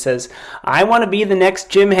write, and it says, I want to be the next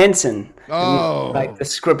Jim Henson. Oh, like the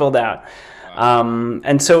scribbled out.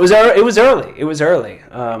 And so it was early.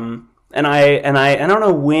 And I don't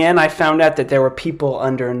know when I found out that there were people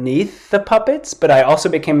underneath the puppets, but I also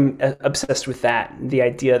became obsessed with that. The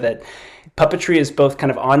idea that puppetry is both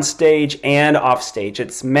kind of on stage and off stage.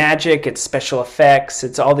 It's magic, it's special effects,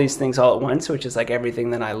 it's all these things all at once, which is like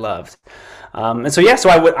everything that I loved. So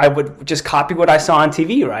I would just copy what I saw on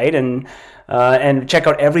TV, right? And check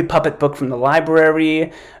out every puppet book from the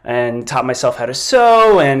library and taught myself how to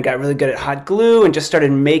sew and got really good at hot glue and just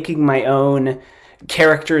started making my own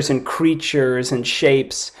characters and creatures and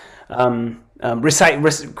shapes, grabbing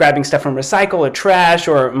stuff from recycle or trash,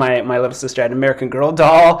 or my little sister had an American Girl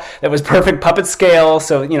doll that was perfect puppet scale,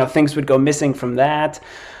 so things would go missing from that,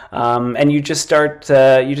 and you just start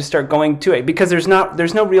going to it because there's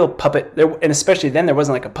no real puppet there, and especially then there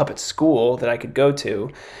wasn't like a puppet school that I could go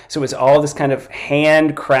to, so it was all this kind of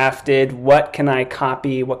handcrafted. What can I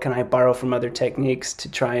copy? What can I borrow from other techniques to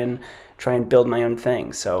try and build my own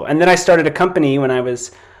thing. So, and then I started a company when I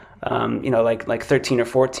was, like 13 or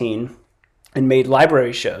 14, and made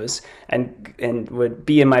library shows, and would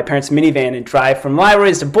be in my parents' minivan and drive from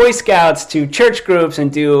libraries to Boy Scouts to church groups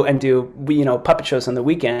and do puppet shows on the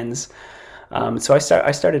weekends. So I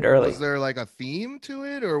started early. Was there like a theme to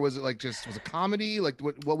it, or was it like was it comedy? Like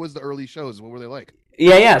what was the early shows? What were they like?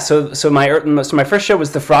 Yeah. So my first show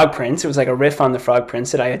was The Frog Prince. It was like a riff on The Frog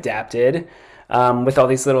Prince that I adapted. with all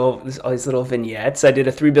these little vignettes. I did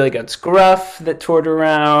a Three Billy Goats Gruff that toured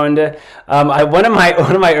around. One of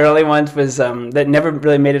my early ones was that never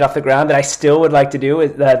really made it off the ground that I still would like to do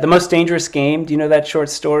is The Most Dangerous Game. Do you know that short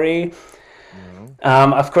story?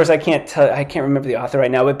 Of course, I can't remember the author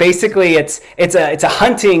right now, but basically, it's a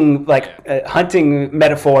hunting hunting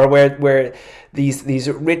metaphor where these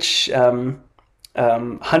rich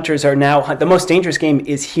hunters are now the most dangerous game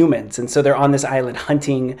is humans, and so they're on this island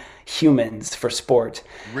hunting humans for sport.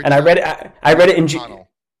 And I read it in.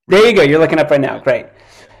 There you go. You're looking up right now. Great.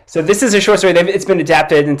 So this is a short story. It's been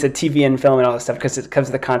adapted into TV and film and all this stuff because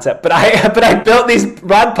of the concept. But I built these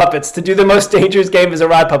rod puppets to do The Most Dangerous Game as a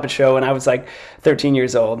rod puppet show when I was like 13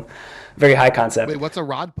 years old. Very high concept. Wait, what's a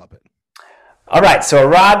rod puppet? All right, so a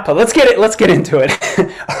rod puppet. Let's get into it.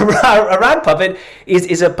 a rod puppet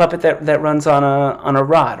is a puppet that runs on a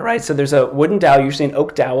rod, right? So there's a wooden dowel, usually an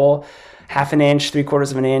oak dowel, 1/2 inch,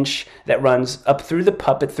 3/4 of an inch, that runs up through the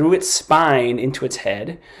puppet, through its spine into its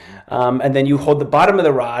head. And then you hold the bottom of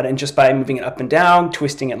the rod, and just by moving it up and down,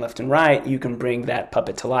 twisting it left and right, you can bring that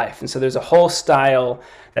puppet to life. And so there's a whole style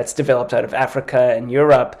that's developed out of Africa and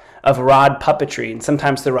Europe of rod puppetry. And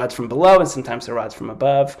sometimes the rod's from below, and sometimes the rod's from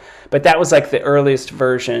above. But that was like the earliest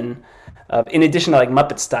version of, in addition to like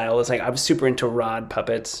Muppet style, is like I was super into rod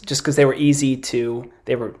puppets just because they were easy to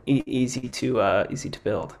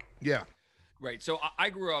build. Yeah. Right. So I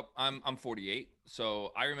grew up, I'm 48.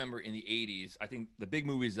 So I remember in the 80s, I think the big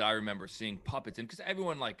movies that I remember seeing puppets in, because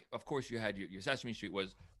everyone, like, of course you had your Sesame Street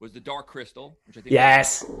was The Dark Crystal, which I think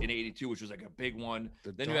was in 82, which was like a big one.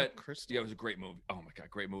 Then you had Crystal. Yeah, it was a great movie. Oh my God,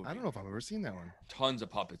 great movie. I don't know if I've ever seen that one. Tons of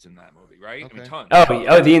puppets in that movie, right? Okay. I mean,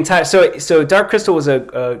 tons. The entire so Dark Crystal was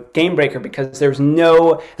a game breaker because there's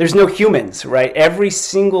no humans, right? Every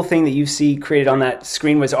single thing that you see created on that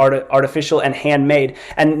screen was artificial and handmade.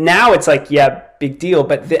 And now it's like, yeah, big deal,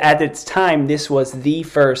 but at its time, this was the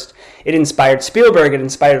first. It inspired Spielberg, it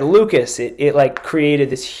inspired Lucas, it like created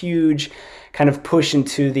this huge kind of push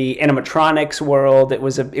into the animatronics world. It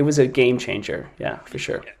was a game changer, yeah, for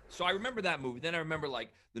sure. Yeah. So I remember that movie. Then I remember like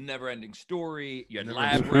The Never-Ending Story. You had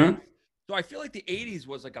Labyrinth. Mm-hmm. So I feel like the 80s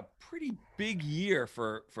was like a pretty big year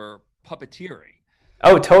for puppeteering.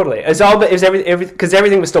 Oh, totally. It was everything because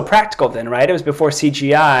everything was still practical then, right? It was before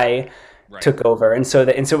CGI. Right. Took over, and so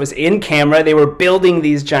it was in camera. They were building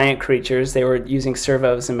these giant creatures. They were using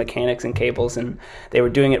servos and mechanics and cables, and they were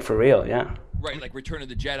doing it for real. Yeah. Right, like Return of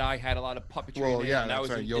the Jedi had a lot of puppetry. Well, yeah, and that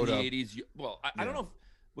was right. in Yoda. the 80s. Well, I don't know.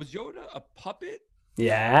 Was Yoda a puppet?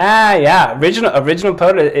 Yeah. Original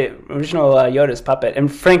Yoda's puppet, and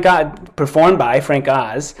performed by Frank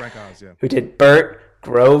Oz. Frank Oz, yeah. Who did Bert,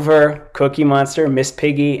 Grover, Cookie Monster, Miss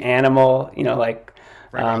Piggy, Animal. You know, like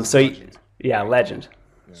legend. Yeah, legend.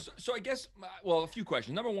 So I guess, well, a few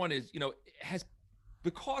questions. Number one is,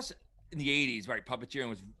 because in the 80s, right, puppeteering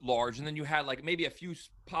was large, and then you had like maybe a few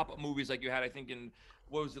pop-up movies like you had, I think in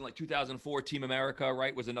 2004, Team America,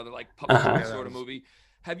 right, was another like puppeteering sort of movie.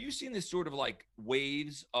 Have you seen this sort of like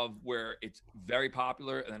waves of where it's very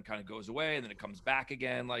popular and then kind of goes away and then it comes back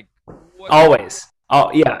again? Like always. Oh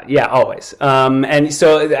yeah, always. And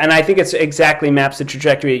I think it's exactly maps the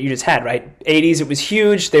trajectory that you just had, right? 80s, it was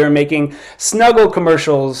huge. They were making Snuggle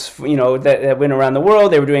commercials, that went around the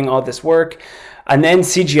world. They were doing all this work. And then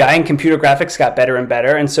CGI and computer graphics got better and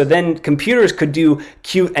better. And so then computers could do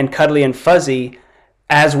cute and cuddly and fuzzy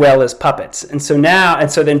as well as puppets. And so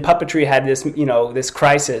then puppetry had this, this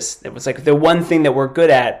crisis. It was like the one thing that we're good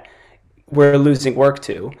at, we're losing work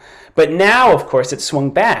to. But now, of course, it's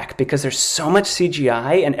swung back because there's so much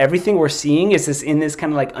CGI and everything we're seeing is in this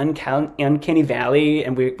kind of like uncanny valley,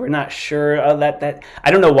 and we're not sure of that.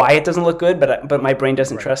 I don't know why it doesn't look good, but my brain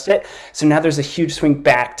doesn't trust it. So now there's a huge swing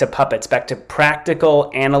back to puppets, back to practical,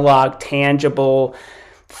 analog, tangible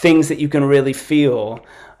things that you can really feel.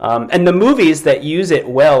 And the movies that use it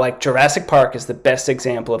well, like Jurassic Park is the best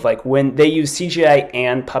example of like when they use CGI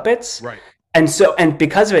and puppets. Right. And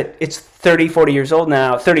because of it, it's 30 years old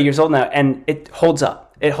now, and it holds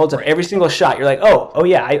up. It holds up. Every single shot, you're like, oh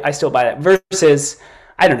yeah, I still buy that. Versus,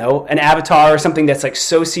 I don't know, an Avatar or something that's like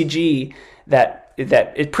so CG that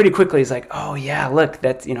it pretty quickly is like, oh yeah, look,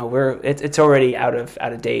 that's it's already out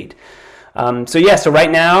of date. So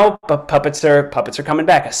right now, puppets are coming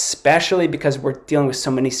back, especially because we're dealing with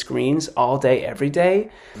so many screens all day, every day.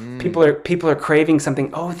 People are craving something.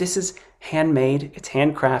 Oh, this is handmade. It's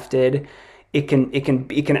handcrafted. You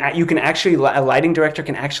can actually, a lighting director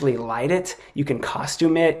can actually light it. You can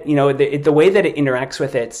costume it. The way that it interacts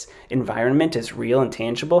with its environment is real and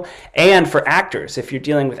tangible. And for actors, if you're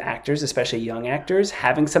dealing with actors, especially young actors,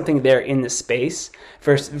 having something there in the space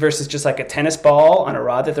versus just like a tennis ball on a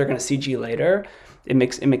rod that they're going to CG later, it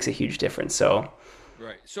makes a huge difference. So.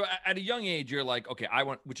 Right. So at a young age, you're like, okay, I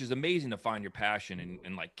want, which is amazing to find your passion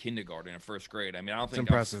in like kindergarten and first grade. I mean, I don't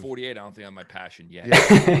think I'm 48. I don't think I'm my passion yet.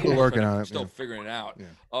 Yeah, still working on it. Still figuring it out.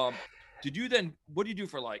 Yeah. What do you do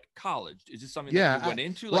for like college? Is this something Yeah, that you went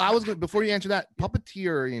into? Well, I was before you answer that,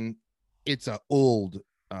 puppeteering, it's an old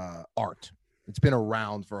art. It's been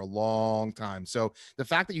around for a long time. So the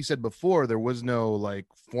fact that you said before there was no like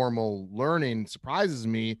formal learning surprises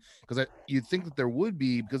me, because you'd think that there would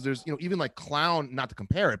be, because there's, you know, even like clown, not to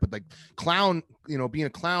compare it, but like clown, you know, being a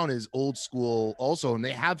clown is old school also, and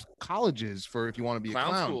they have colleges for if you want to be a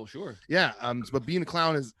clown. School, sure. Yeah, but being a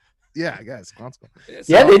clown is, yeah, I guess clown school.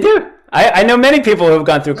 Yeah, they do. I know many people who have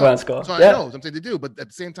gone through clown school. So I know, I'm saying they do, but at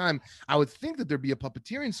the same time, I would think that there'd be a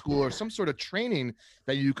puppeteering school or some sort of training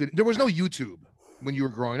that you could. There was no YouTube when you were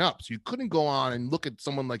growing up, so you couldn't go on and look at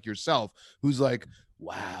someone like yourself who's like,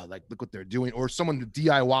 wow, like look what they're doing, or someone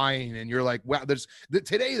DIYing, and you're like, wow,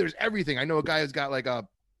 today there's everything. I know a guy who's got like a,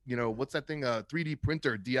 you know, what's that thing, a 3D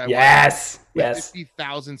printer DIY. Yes.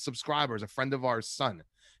 50,000 subscribers. A friend of ours, son,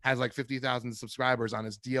 has like 50,000 subscribers on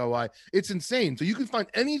his DIY. It's insane. So you can find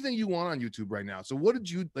anything you want on YouTube right now. So what did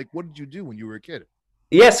you do when you were a kid?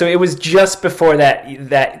 Yeah, so it was just before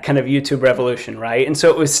that kind of YouTube revolution, right? And so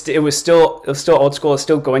it was still old school. It was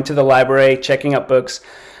still going to the library, checking out books.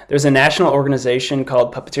 There's a national organization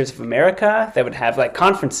called Puppeteers of America that would have like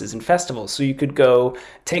conferences and festivals. So you could go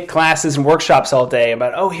take classes and workshops all day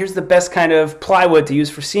about, oh, here's the best kind of plywood to use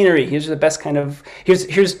for scenery. Here's the best kind of, here's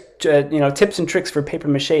tips and tricks for paper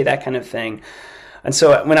mache, that kind of thing. And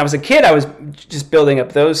so when I was a kid, I was just building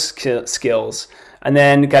up those skills. And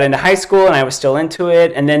then got into high school, and I was still into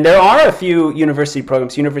it. And then there are a few university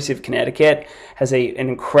programs. University of Connecticut has an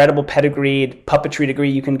incredible pedigreed puppetry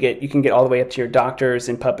degree. You can get all the way up to your doctors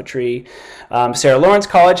in puppetry. Sarah Lawrence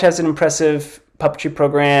College has an impressive puppetry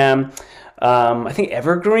program. I think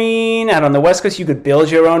Evergreen out on the West Coast, you could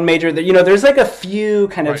build your own major. You know, there's like a few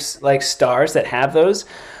kind of like stars that have those.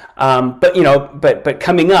 But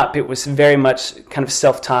coming up, it was very much kind of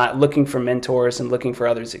self-taught, looking for mentors and looking for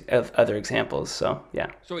other examples. So,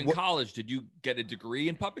 yeah. So in college, did you get a degree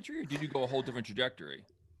in puppetry, or did you go a whole different trajectory?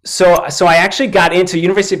 So I actually got into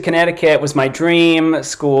University of Connecticut was my dream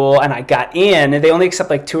school, and I got in, and they only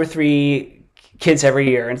accept like 2 or 3 kids every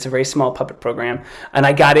year, and it's a very small puppet program. And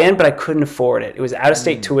I got in, but I couldn't afford it. It was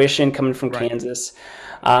out-of-state tuition coming from Kansas.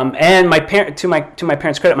 And to my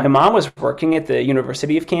parents' credit, my mom was working at the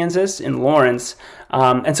University of Kansas in Lawrence,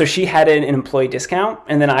 and so she had an employee discount.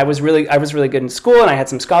 And then I was really good in school, and I had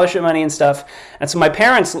some scholarship money and stuff. And so my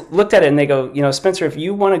parents looked at it and they go, you know, Spencer, if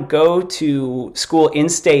you want to go to school in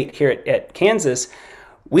state here at Kansas,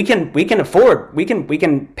 we can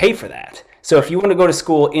pay for that. So if you want to go to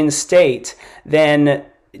school in state, then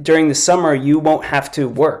during the summer you won't have to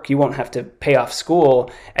work, you won't have to pay off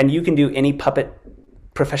school, and you can do any puppet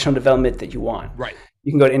professional development that you want. Right.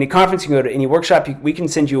 You can go to any conference, you can go to any workshop. We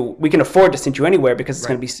can afford to send you anywhere because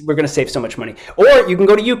we're going to save so much money. Or you can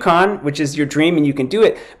go to UConn, which is your dream, and you can do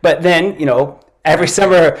it. But then, you know, every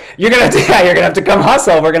summer you're going to have to come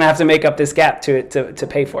hustle. We're going to have to make up this gap to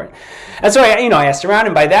pay for it. And so I asked around,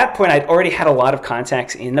 and by that point I'd already had a lot of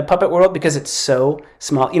contacts in the puppet world because it's so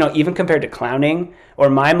small. You know, even compared to clowning or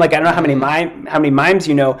mime, like I don't know how many mimes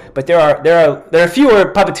you know, but there are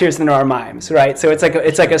fewer puppeteers than there are mimes, right? So it's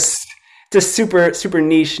like a super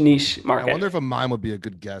niche market. I wonder if a mime would be a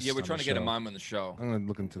good guest. Yeah, we're trying to get a mime on the show. I'm gonna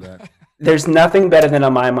look into that. There's nothing better than a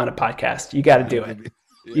mime on a podcast. You got to do it.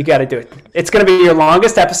 You got to do it. It's going to be your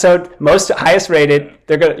longest episode, highest rated.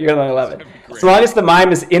 You're going to love it. As long as the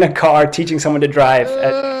mime is in a car teaching someone to drive.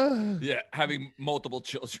 Having multiple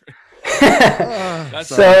children. That's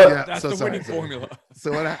the winning formula.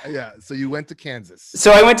 So you went to Kansas.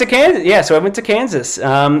 So I went to Kansas. Yeah, so I went to Kansas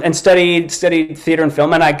and studied theater and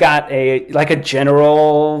film, and I got a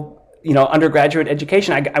general, you know, undergraduate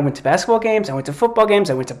education. I went to basketball games, I went to football games,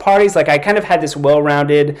 I went to parties. Like I kind of had this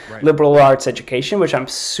well-rounded liberal arts education, which I'm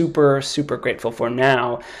super, super grateful for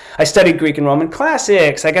now. I studied Greek and Roman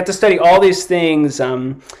classics. I got to study all these things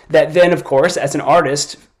that then, of course, as an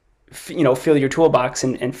artist, you know, fill your toolbox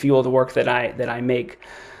and fuel the work that I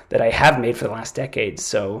have made for the last decade.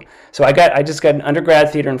 So I just got an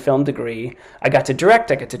undergrad theater and film degree. I got to direct,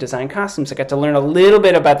 I got to design costumes, I got to learn a little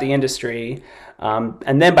bit about the industry.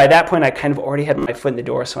 And then by that point I kind of already had my foot in the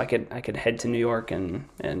door, so I could head to New York and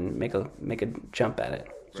make a jump at it.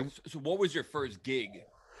 So what was your first gig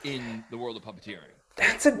in the world of puppeteering?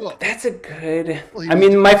 That's a good. I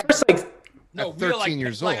mean, my first No, 13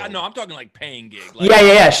 years old. No, I'm talking like paying gig.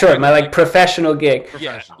 Yeah, sure. My professional gig.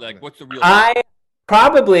 Yeah, like what's the real?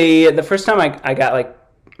 Probably the first time I got like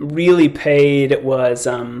really paid was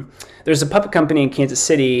there's a puppet company in Kansas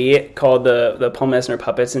City called the Paul Messner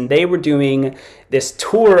Puppets, and they were doing this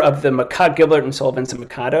tour of the Mikado, Gilbert and Sullivan's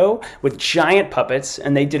Mikado with giant puppets,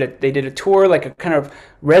 and they did a tour, like a kind of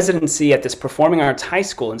residency at this performing arts high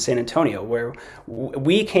school in San Antonio, where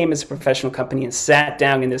we came as a professional company and sat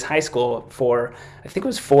down in this high school for, I think it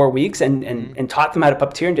was 4 weeks, and taught them how to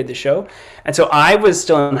puppeteer and did the show. And so I was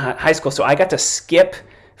still in high school, so I got to skip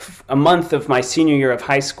a month of my senior year of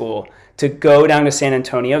high school to go down to San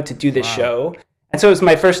Antonio to do this show. And so it was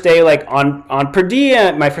my first day, like on per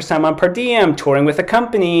diem, my first time on per diem, touring with a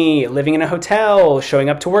company, living in a hotel, showing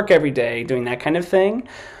up to work every day, doing that kind of thing.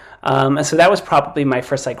 And so that was probably my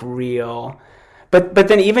first like real. But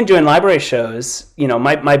then even doing library shows, you know,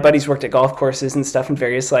 my buddies worked at golf courses and stuff in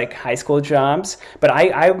various like high school jobs. But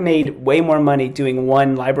I made way more money doing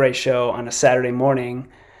one library show on a Saturday morning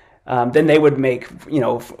than they would make, you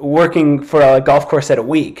know, working for a golf course at a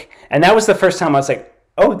week. And that was the first time I was like,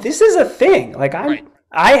 oh, this is a thing. Like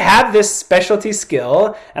I have this specialty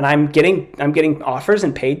skill, and I'm getting offers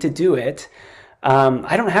and paid to do it.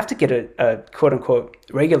 I don't have to get a quote unquote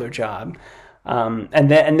regular job. And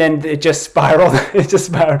then it just spiraled. It's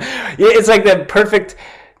like the perfect,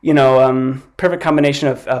 you know, perfect combination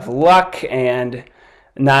of luck and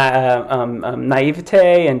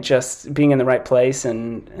naivete and just being in the right place,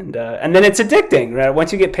 and then it's addicting, right?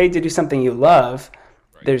 Once you get paid to do something you love,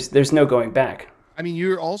 there's no going back. I mean, you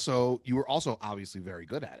were also obviously very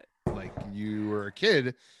good at it. Like, you were a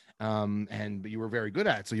kid, but you were very good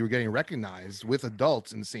at it. So you were getting recognized with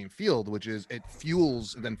adults in the same field, which is, it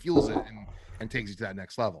fuels it and takes you to that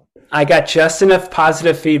next level. I got just enough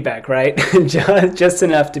positive feedback, right? just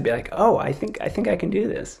enough to be like, oh, I think I can do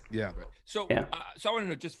this. Yeah. So I want to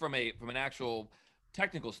know, just from an actual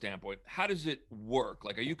technical standpoint, how does it work?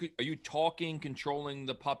 Like, are you talking, controlling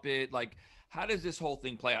the puppet? Like, how does this whole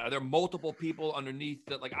thing play out? Are there multiple people underneath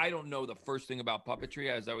that? Like, I don't know the first thing about puppetry,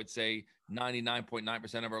 as I would say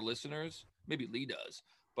 99.9% of our listeners. Maybe Lee does.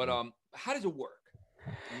 But how does it work?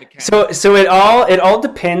 So it all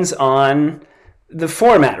depends on the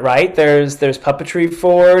format, right? There's puppetry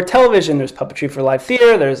for television, there's puppetry for live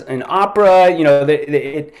theater, there's an opera, you know,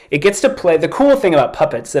 it gets to play. The cool thing about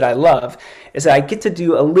puppets that I love is that I get to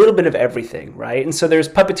do a little bit of everything, right? And so there's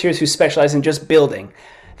puppeteers who specialize in just building.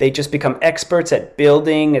 They just become experts at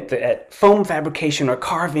building, at foam fabrication or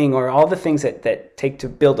carving or all the things that take to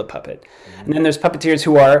build a puppet. Mm-hmm. And then there's puppeteers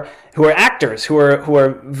who are actors, who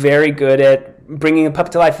are very good at bringing a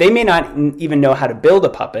puppet to life. They may not even know how to build a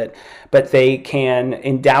puppet, but they can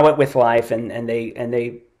endow it with life, and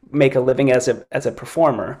they make a living as a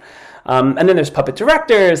performer. And then there's puppet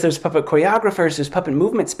directors, there's puppet choreographers, there's puppet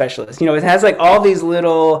movement specialists. You know, it has like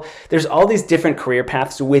there's all these different career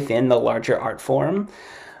paths within the larger art form.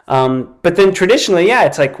 But then traditionally,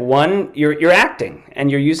 it's like you're acting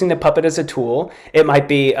and you're using the puppet as a tool. It might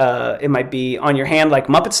be on your hand like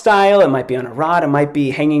Muppet style. It might be on a rod. It might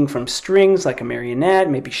be hanging from strings like a marionette.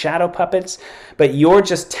 Maybe shadow puppets. But you're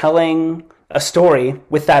just telling a story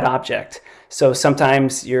with that object. So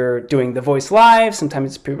sometimes you're doing the voice live. Sometimes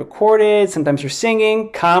it's pre-recorded. Sometimes you're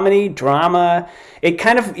singing, comedy, drama. It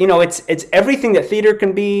kind of, you know, it's everything that theater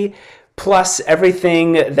can be, plus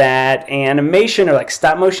everything that animation or like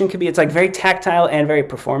stop motion could be. It's like very tactile and very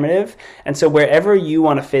performative. And so wherever you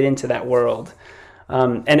want to fit into that world,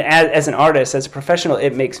 and as an artist, as a professional,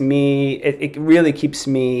 it really keeps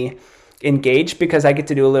me engaged, because I get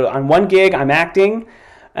to do a little. On one gig, I'm acting,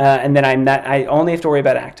 and then I only have to worry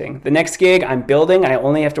about acting. The next gig, I'm building. I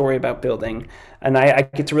only have to worry about building, and I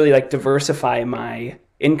get to really like diversify my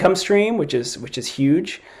income stream, which is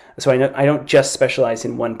huge. So I don't just specialize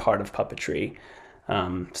in one part of puppetry.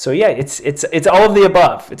 It's all of the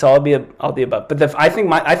above. It's all the above. But I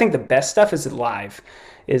think the best stuff is live,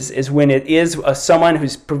 is when it is someone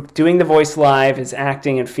who's doing the voice live, is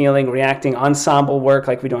acting and feeling, reacting, ensemble work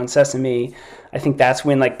like we do on Sesame. I think that's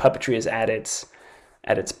when like puppetry is at its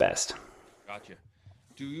best. Gotcha.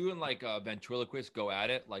 Do you and like ventriloquists go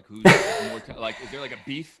at it? Like who's more like? Is there like a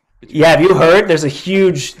beef? Yeah, have you heard?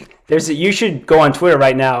 You should go on Twitter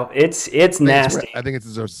right now. It's nasty. I think it's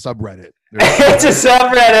a subreddit. It's a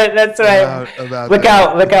subreddit. That's right. Look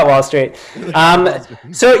out, Wall Street.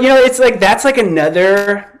 So you know, it's like that's like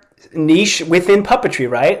another niche within puppetry,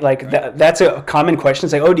 right? Like that's a common question.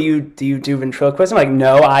 It's like, oh, do you do ventriloquism? Like,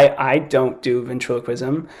 no, I don't do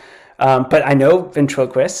ventriloquism. But I know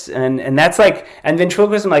ventriloquists, and that's like, and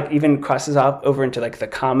ventriloquism like even crosses off over into like the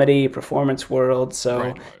comedy performance world. So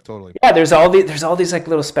Right. Totally. yeah, there's all these like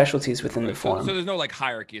little specialties within the form. So there's no like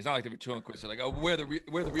hierarchy. It's not like the ventriloquists are like, oh, we're the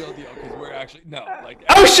real deal because we're actually no like.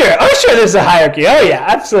 Oh sure, there's a hierarchy. Oh yeah,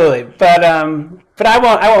 absolutely. But I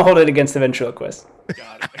won't hold it against the ventriloquist.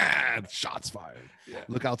 Got it. Shots fired.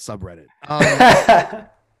 Look out, subreddit.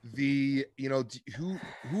 Who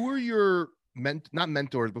are your not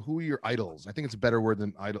mentors, but who are your idols? I think it's a better word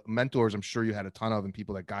than idol. Mentors, I'm sure you had a ton of, and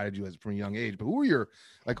people that guided you from a young age. But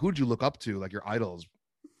who'd you look up to, like your idols?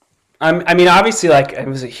 I mean, obviously, like I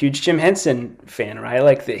was a huge Jim Henson fan, right?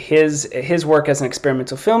 Like his work as an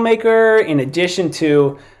experimental filmmaker, in addition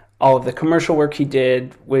to all of the commercial work he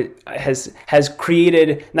did, has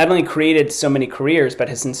not only created so many careers, but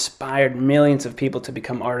has inspired millions of people to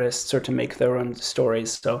become artists or to make their own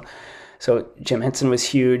stories. So Jim Henson was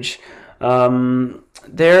huge.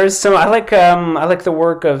 There's some I like the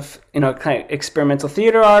work of kind of experimental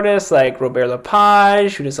theater artists like Robert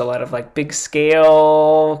Lepage, who does a lot of like big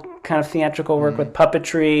scale kind of theatrical work with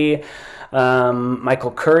puppetry.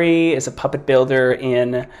 Michael Curry is a puppet builder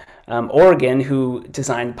in Oregon who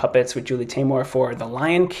designed puppets with Julie Taymor for The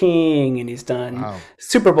Lion King, and he's done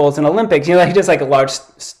Super Bowls and Olympics. He does like a large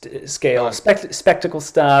scale spectacle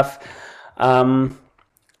stuff. Let's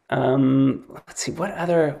see, I'm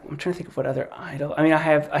trying to think of what other idol. I mean, I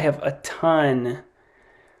have a ton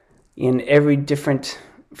in every different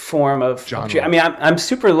form of genre. I mean, I'm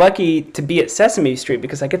super lucky to be at Sesame Street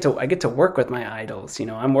because I get to work with my idols.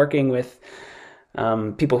 I'm working with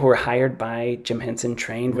people who are hired by Jim Henson,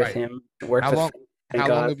 trained with him, worked How with. How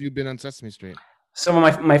long have you been on Sesame Street? So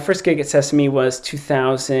my first gig at Sesame was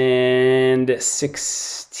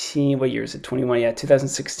 2016. What year is it? 21. Yeah,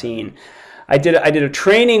 2016. I did a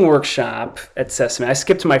training workshop at Sesame. I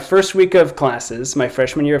skipped my first week of classes, my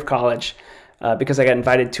freshman year of college, because I got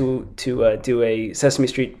invited to do a Sesame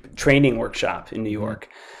Street training workshop in New York.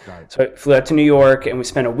 So I flew out to New York and we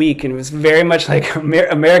spent a week, and it was very much like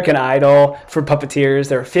American Idol for puppeteers.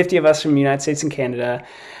 There were 50 of us from the United States and Canada.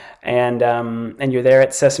 And you're there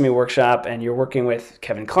at Sesame Workshop, and you're working with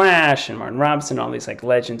Kevin Clash and Martin Robinson, all these like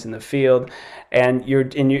legends in the field, and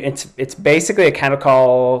it's basically a kind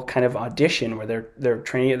of audition where they're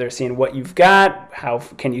training you, they're seeing what you've got, how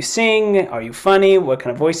can you sing, are you funny, what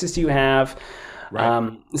kind of voices do you have,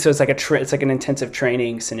 so it's like it's like an intensive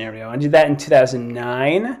training scenario. I did that in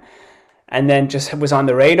 2009. And then just was on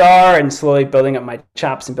the radar and slowly building up my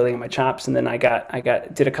chops. And then I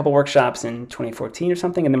did a couple workshops in 2014 or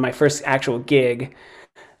something. And then my first actual gig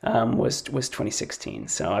was 2016.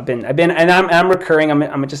 So I've been, and I'm recurring.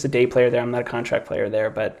 I'm just a day player there. I'm not a contract player there,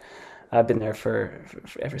 but I've been there for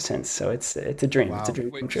ever since. So it's a dream. Wow. It's a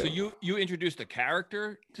dream come true. So you introduced a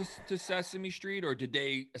character to Sesame Street, or did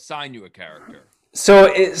they assign you a character?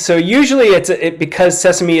 So usually because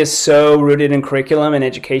Sesame is so rooted in curriculum and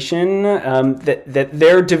education, that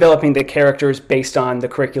they're developing the characters based on the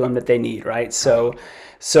curriculum that they need, right? So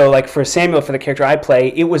like for Samuel, for the character I play,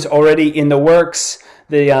 it was already in the works.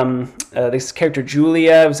 This character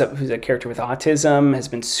Julia, who's a character with autism, has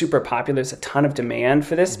been super popular. There's a ton of demand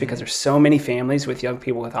for this because there's so many families with young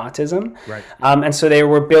people with autism. Right. And so they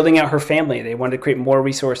were building out her family. They wanted to create more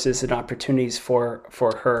resources and opportunities for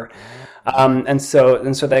her. And so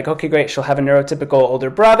they're like, okay, great. She'll have a neurotypical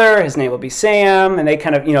older brother. His name will be Sam. And they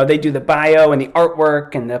kind of, they do the bio and the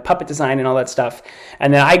artwork and the puppet design and all that stuff.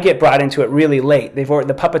 And then I get brought into it really late.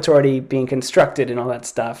 The puppet's already being constructed and all that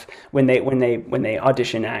stuff when they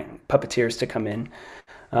audition puppeteers to come in.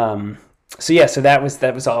 So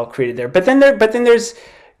that was all created there. But then there's,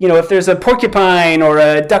 if there's a porcupine or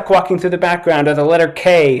a duck walking through the background or the letter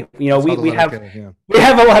K, we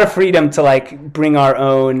have a lot of freedom to like bring our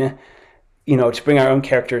own. To bring our own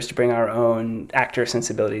characters, to bring our own actor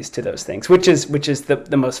sensibilities to those things, which is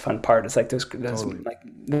the most fun part. It's like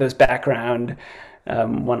those background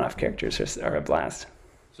one-off characters are a blast.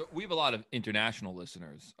 So we have a lot of international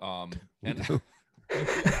listeners, and I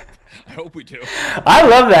hope we do. I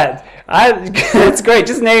love that. That's great.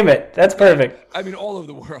 Just name it. That's perfect. I mean, all over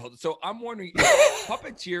the world. So I'm wondering, is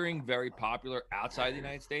puppeteering very popular outside the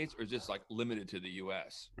United States, or is this like limited to the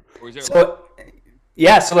U.S.? Or is there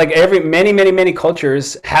Yeah, so like many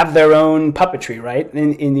cultures have their own puppetry, right?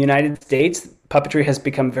 In the United States, puppetry has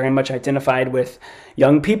become very much identified with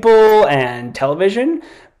young people and television.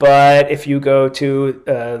 But if you go to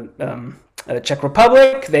the Czech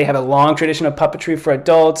Republic, they have a long tradition of puppetry for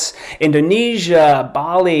adults. Indonesia,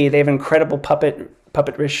 Bali, they have incredible puppet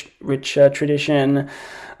puppet rich tradition.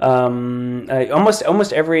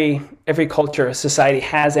 Almost every culture, society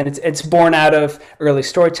has, and it's born out of early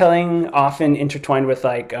storytelling, often intertwined with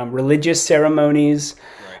like religious ceremonies,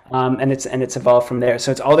 and it's evolved from there.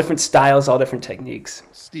 So it's all different styles, all different techniques.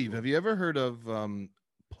 Steve, have you ever heard of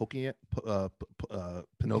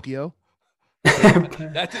Pinocchio?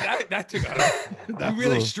 That took you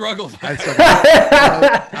really struggled.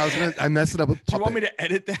 I messed it up with puppet. Do you want me to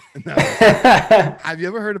edit that? No. Have you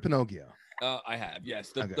ever heard of Pinocchio? I have,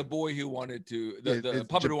 yes. The boy who wanted to, the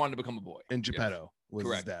puppet who wanted to become a boy. And Geppetto was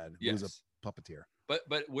Correct. his dad. Yes. He was a puppeteer. But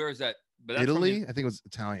where is that? But that's Italy? I think it was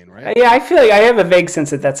Italian, right? Yeah, I feel like I have a vague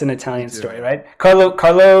sense that that's an Italian story, right? Carlo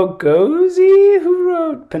Gozzi, who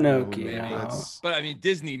wrote Pinocchio. But I mean,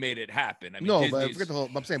 Disney made it happen. I mean, no, Disney's... but I forget the whole.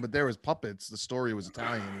 I'm saying, but there was puppets. The story was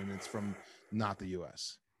Italian, and it's from not the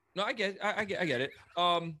U.S. No, I get it.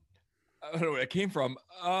 I don't know where it came from.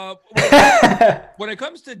 When it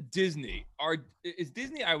comes to Disney, is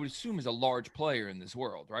Disney? I would assume is a large player in this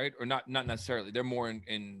world, right? Or not necessarily. They're more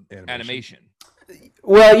in animation.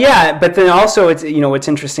 Well, yeah, but then also it's what's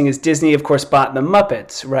interesting is Disney, of course, bought the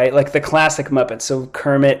Muppets, right? Like the classic Muppets, so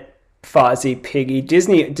Kermit, Fozzie, Piggy.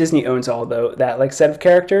 Disney owns all that like set of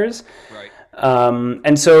characters, right?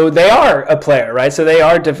 And so they are a player, right? So they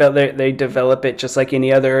are they develop it just like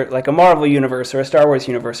any other, like a Marvel universe or a Star Wars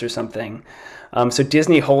universe or something. So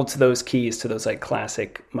Disney holds those keys to those like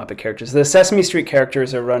classic Muppet characters. The Sesame Street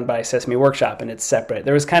characters are run by Sesame Workshop, and it's separate.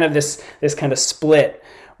 There was kind of this kind of split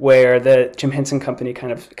where the Jim Henson Company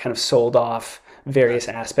kind of sold off various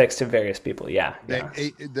aspects to various people. Yeah.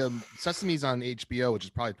 The Sesame's on HBO, which is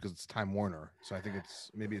probably because it's Time Warner. So I think it's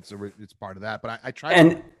part of that. But I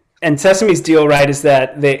tried. And Sesame's deal, right, is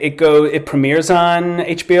that it premieres on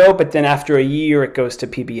HBO, but then after a year it goes to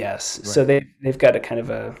PBS. Right. So they've got a kind of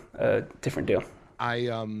a different deal. I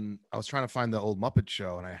was trying to find the old Muppet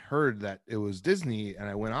Show, and I heard that it was Disney, and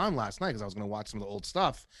I went on last night because I was going to watch some of the old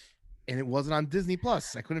stuff, and it wasn't on Disney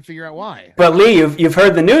Plus. I couldn't figure out why. But Lee, you've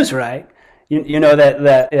heard the news, right? You know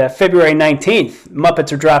that February 19th,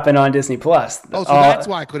 Muppets are dropping on Disney Plus. Oh, so that's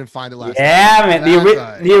why I couldn't find it last night. Yeah, man.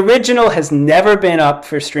 The original has never been up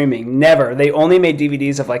for streaming. Never. They only made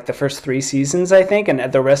DVDs of like the first 3 seasons, I think,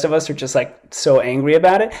 and the rest of us are just like so angry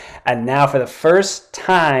about it. And now for the first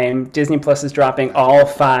time, Disney Plus is dropping all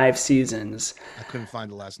 5 seasons. I couldn't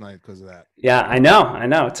find it last night because of that. Yeah, I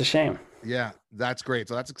know. It's a shame. Yeah, that's great.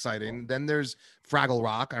 So that's exciting. Then there's Fraggle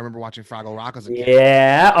Rock. I remember watching Fraggle Rock as a kid.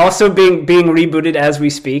 Yeah, also being rebooted as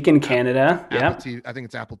we speak in Canada. Yeah, I think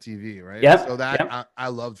it's Apple TV, right? Yep. So that I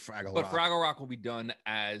loved Fraggle Rock. But Fraggle Rock will be done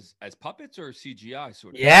as puppets or CGI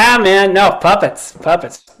sort of. Yeah, man. No, puppets.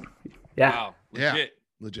 Yeah. Wow.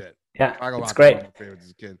 Legit. Yeah, Fraggle it's Rock great. Was one of my favorites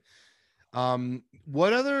as a kid.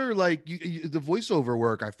 What other like the voiceover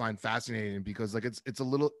work I find fascinating because like it's a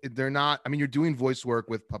little they're not. I mean, you're doing voice work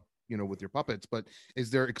with with your puppets, but is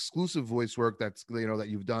there exclusive voice work that's that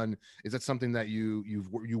you've done? Is that something that you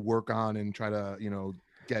work on and try to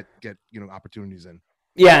get opportunities in?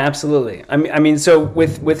 Yeah, absolutely. I mean, so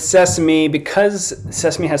with Sesame, because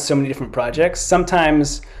Sesame has so many different projects,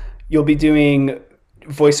 sometimes you'll be doing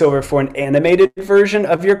voiceover for an animated version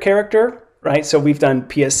of your character, right? So we've done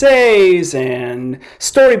PSAs and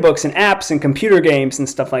storybooks and apps and computer games and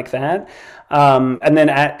stuff like that. And then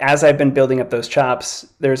as I've been building up those chops,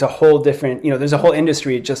 there's a whole different, there's a whole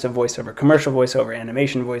industry just of voiceover, commercial voiceover,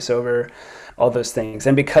 animation voiceover, all those things.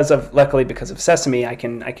 And luckily because of Sesame, I've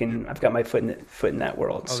got my foot in that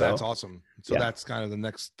world. Oh, so that's awesome. So that's kind of the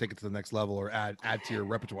next, take it to the next level or add to your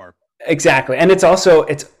repertoire. Exactly. And it's also,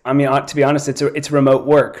 to be honest, it's remote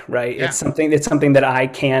work, right? Yeah. It's something that I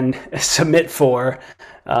can submit for,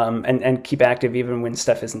 and keep active even when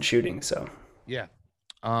stuff isn't shooting. So, yeah.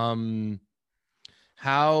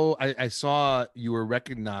 How I saw you were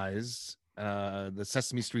recognized, the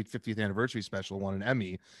Sesame Street 50th anniversary special won an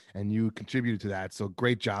Emmy, and you contributed to that. So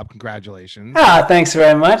great job, congratulations! Thanks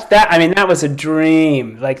very much. That was a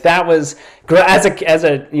dream. Like that was as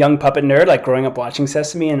a young puppet nerd, like growing up watching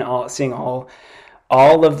Sesame and seeing all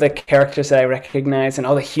of the characters that I recognize and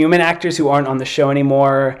all the human actors who aren't on the show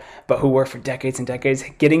anymore, but who were for decades and decades,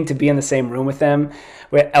 getting to be in the same room with them,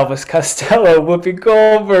 with Elvis Costello, Whoopi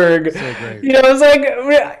Goldberg. So great.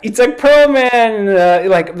 It's like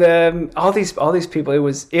Perlman, all these people. It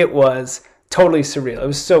was totally surreal. It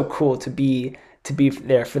was so cool to be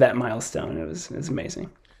there for that milestone. It was amazing.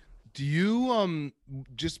 Do you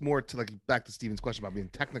just more to like back to Steven's question about being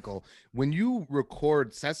technical, when you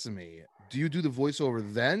record Sesame, do you do the voiceover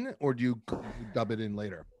then, or do you dub it in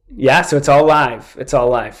later? Yeah, so it's all live.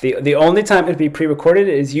 The only time it'd be pre-recorded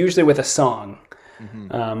is usually with a song.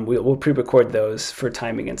 We'll pre-record those for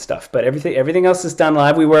timing and stuff, but everything else is done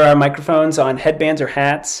live. We wear our microphones on headbands or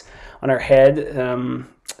hats on our head,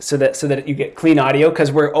 so that you get clean audio,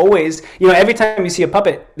 because we're always, every time you see a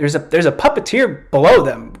puppet, there's a puppeteer below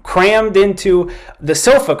them, crammed into the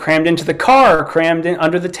sofa, crammed into the car, crammed in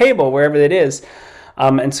under the table, wherever it is.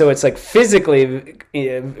 And so it's like physically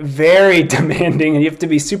very demanding, and you have to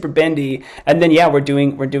be super bendy. And then we're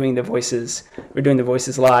doing the voices. We're doing the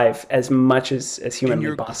voices live as much as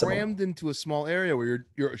humanly possible. You're crammed into a small area where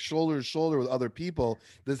you're shoulder to shoulder with other people.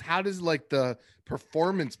 How does like the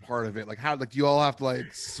performance part of it, like how, like, do you all have to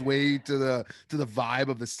like sway to the vibe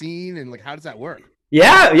of the scene, and like how does that work?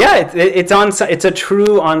 Yeah, it's a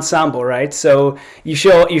true ensemble, right? So you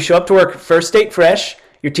show up to work first date fresh.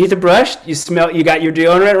 Your teeth are brushed, you got your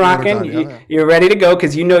deodorant rocking, you're ready to go,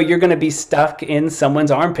 because you're going to be stuck in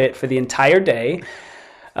someone's armpit for the entire day.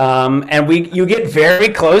 And you get very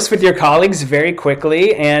close with your colleagues very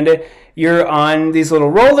quickly, and you're on these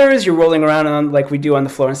little rollers, you're rolling around on, like we do on the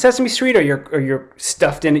floor in Sesame Street, or you're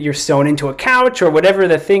stuffed in, you're sewn into a couch, or whatever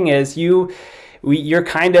the thing is. You're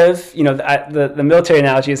kind of, the military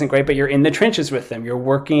analogy isn't great, but you're in the trenches with them. You're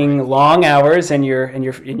working long hours, and you're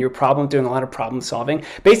doing a lot of problem solving.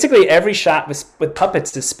 Basically, every shot with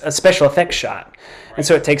puppets is a special effects shot. And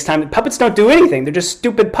so it takes time. Puppets don't do anything. They're just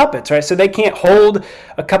stupid puppets, right? So they can't hold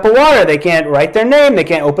a cup of water. They can't write their name. They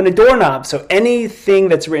can't open a doorknob. So anything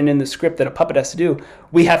that's written in the script that a puppet has to do,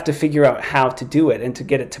 we have to figure out how to do it and to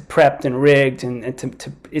get it to prepped and rigged, and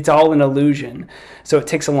to it's all an illusion. So it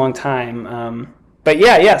takes a long time. But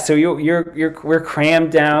yeah. So we're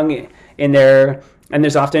crammed down in there, and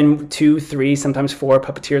there's often 2, 3, sometimes 4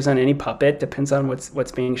 puppeteers on any puppet. Depends on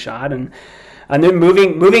what's being shot, and then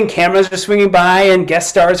moving cameras are swinging by, and guest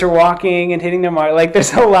stars are walking and hitting their mark. Like,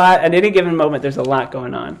 there's a lot at any given moment. There's a lot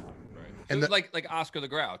going on. Right. So and it's like Oscar the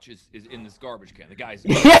Grouch is in this garbage can. The guy's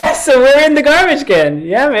yeah. So we're in the garbage can.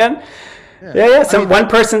 Yeah, man. Yeah. One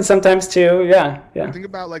person, sometimes 2. Yeah. Think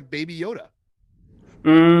about like Baby Yoda.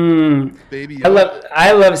 Baby Yoda.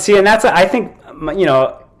 I love. See, and that's I think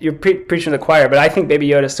you're preaching to the choir, but I think Baby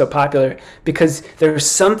Yoda is so popular because there's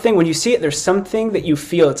something, when you see it, there's something that you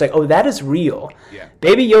feel. It's like, oh, that is real. Yeah.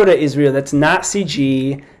 Baby Yoda is real. That's not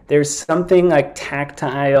CG. There's something like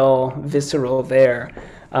tactile, visceral there.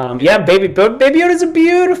 Baby Yoda is a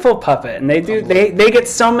beautiful puppet, and they get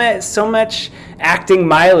so much acting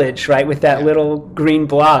mileage, right, with that little green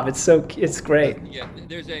blob. It's great. Yeah,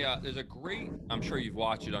 there's a great, I'm sure you've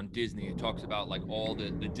watched it on Disney. It talks about like all the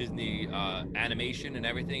Disney animation and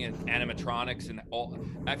everything, and animatronics and all.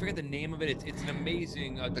 I forget the name of it. It's an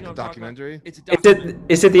amazing documentary. It's a documentary.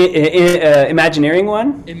 Is it the Imagineering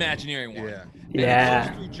one? Imagineering one. Yeah.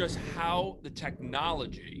 And it goes through just how the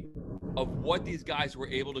technology of what these guys were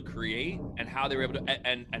able to create and how they were able to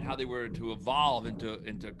and how they were to evolve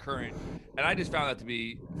into current. And I just found that to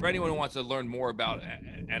be, for anyone who wants to learn more about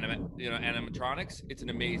animatronics, it's an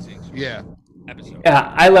amazing episode.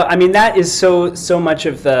 Yeah, I mean that is so much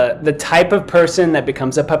of the type of person that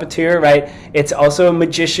becomes a puppeteer, right? It's also a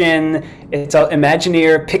magician, it's all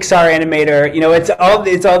Imagineer, Pixar animator,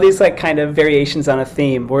 it's all these like kind of variations on a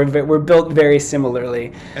theme. We're built very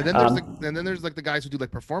similarly. And then there's like the guys who do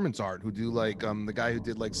like performance art, who do like the guy who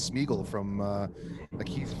did like Smeagol from like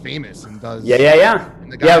he's famous and does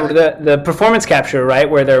the performance capture, right,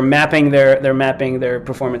 where they're mapping their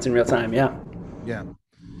performance in real time. Yeah.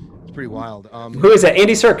 Pretty wild. Who is that?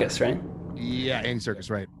 Andy Serkis, right? Yeah, Andy Serkis,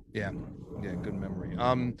 right? Yeah, good memory.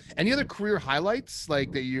 Any other career highlights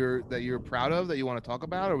like that you're proud of that you want to talk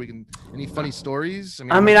about, or any funny stories?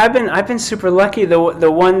 I mean, I've been super lucky.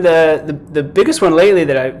 The biggest one lately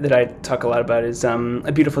that I talk a lot about is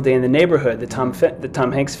A Beautiful Day in the Neighborhood, the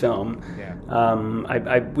Tom Hanks film. Yeah.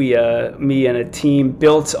 Me and a team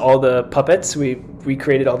built all the puppets. We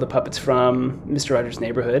recreated all the puppets from Mr. Rogers'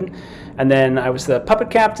 Neighborhood. And then I was the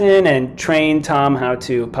puppet captain and trained Tom how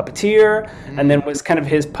to puppeteer, and then was kind of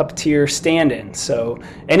his puppeteer stand-in. So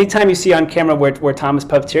anytime you see on camera where Tom is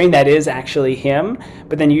puppeteering, that is actually him.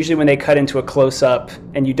 But then usually when they cut into a close-up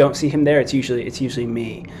and you don't see him there, it's usually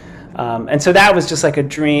me. And so that was just like a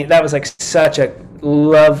dream. That was like such a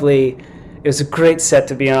lovely... It was a great set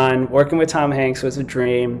to be on. Working with Tom Hanks was a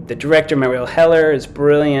dream. The director, Mariel Heller, is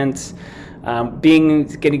brilliant. Getting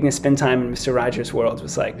to spend time in Mr. Rogers' world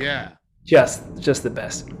was like just the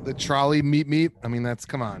best. The trolley meet. I mean,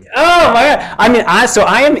 come on. Oh my God! I mean,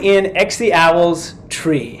 I am in X the Owl's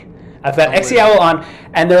tree. I've got X the Owl on,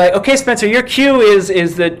 and they're like, "Okay, Spencer, your cue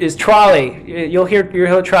is trolley. You'll hear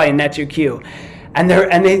trolley, and that's your cue." And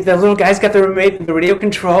the little guy's got the radio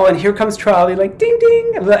control, and here comes trolley, like ding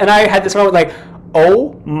ding. And I had this moment like,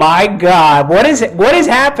 oh my God, what is it? What is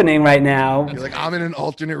happening right now? You're like, I'm in an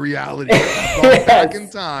alternate reality. I'm going back in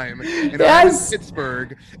time, and I'm in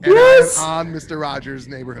Pittsburgh, and I'm on Mr. Rogers'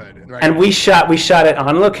 Neighborhood. Right? And we shot it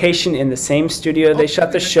on location in the same studio they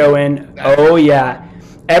shot the show in. Oh yeah,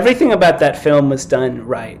 everything about that film was done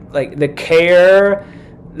right. Like the care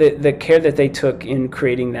that they took in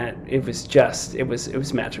creating that, it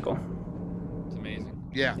was magical. It's amazing.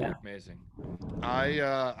 Yeah. Amazing.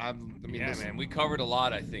 Man, we covered a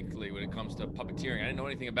lot, I think, Lee, when it comes to puppeteering. I didn't know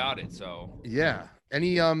anything about it, so. Yeah.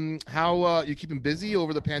 Any how you keeping busy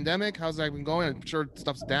over the pandemic? How's that been going? I'm sure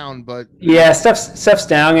stuff's down, but yeah, stuff's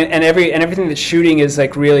down, and everything that's shooting is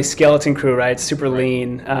like really skeleton crew, right? It's super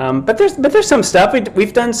lean. But there's some stuff.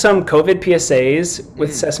 We've done some COVID PSAs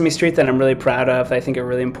with Sesame Street that I'm really proud of. I think are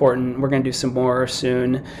really important. We're gonna do some more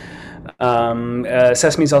soon.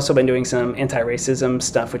 Sesame's also been doing some anti-racism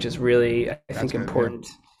stuff, which is really, I think, important.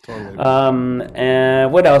 Yeah. Totally.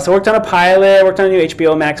 And what else? I worked on a pilot. Worked on a new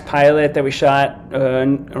HBO Max pilot that we shot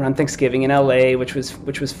around Thanksgiving in LA, which was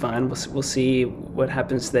fun. We'll see what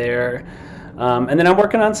happens there. And then I'm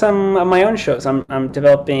working on some of my own shows. I'm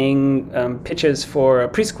developing pitches for a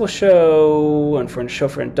preschool show and for a show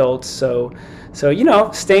for adults. So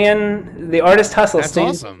the artist hustle. That's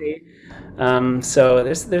awesome. So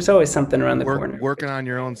there's always something around the corner. Working on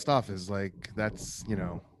your own stuff is like that's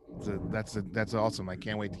awesome. I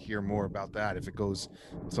can't wait to hear more about that. If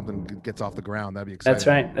something gets off the ground, that'd be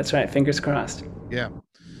exciting. That's right. Fingers crossed. Yeah.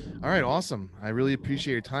 All right. Awesome. I really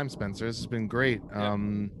appreciate your time, Spencer. This has been great. Yeah,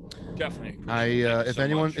 definitely.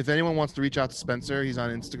 If anyone wants to reach out to Spencer, he's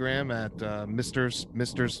on Instagram at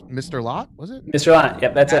Mr. Lot. Was it? Mr. Lot.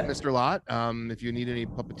 Yep. That's it. Mr. Lot. If you need any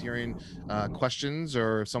puppeteering questions,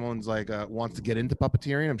 or if someone's like wants to get into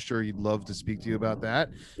puppeteering, I'm sure he'd love to speak to you about that.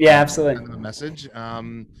 Yeah, absolutely. Send him a message.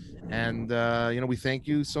 We thank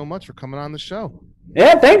you so much for coming on the show.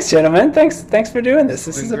 Yeah, thanks, gentlemen. Thanks for doing this.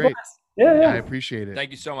 This is a blast. Yeah. I appreciate it.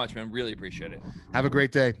 Thank you so much, man. Really appreciate it. Have a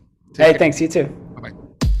great day. Take care. Thanks. You too. Bye-bye.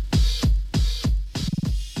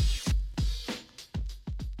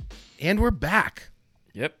 And we're back.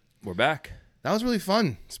 Yep, we're back. That was really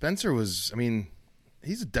fun. Spencer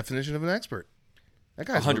he's a definition of an expert. That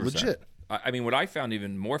guy's 100%. Legit. I mean, what I found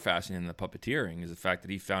even more fascinating than the puppeteering is the fact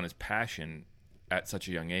that he found his passion at such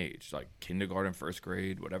a young age, like kindergarten, first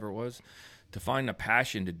grade, whatever it was. To find a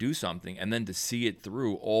passion to do something and then to see it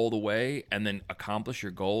through all the way and then accomplish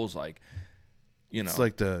your goals, It's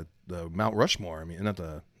like the Mount Rushmore. No,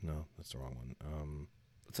 that's the wrong one.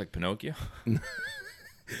 It's like Pinocchio.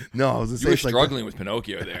 No, I was. You were struggling with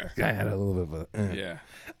Pinocchio there. I had a little bit of a. Yeah.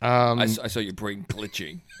 I saw your brain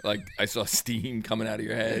glitching. Like I saw steam coming out of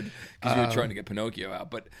your head because you were trying to get Pinocchio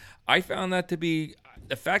out. But I found that to be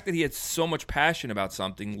the fact that he had so much passion about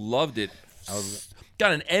something, loved it.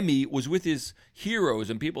 Got an Emmy, was with his heroes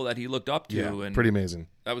and people that he looked up to. Yeah, and pretty amazing.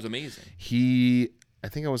 That was amazing. I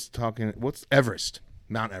think I was talking, what's Everest?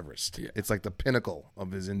 Mount Everest. Yeah. It's like the pinnacle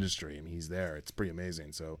of his industry. He's there. It's pretty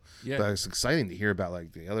amazing. So yeah, it's exciting to hear about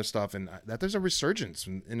like the other stuff and that there's a resurgence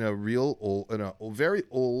in a very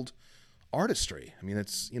old artistry.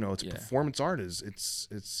 It's performance art it's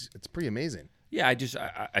pretty amazing. Yeah, I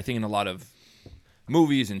think in a lot of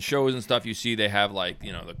movies and shows and stuff, you see they have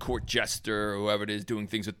the court jester or whoever it is doing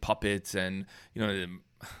things with puppets and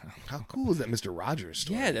how cool is that Mr. Rogers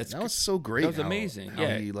story? Yeah, that was so great. That was amazing. How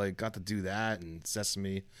he got to do that and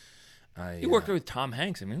Sesame. He worked with Tom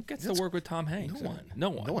Hanks. Who gets to work with Tom Hanks? No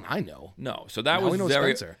one I know. No, so that was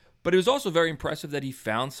very. Spencer. But it was also very impressive that he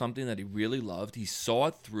found something that he really loved. He saw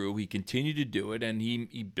it through. He continued to do it, and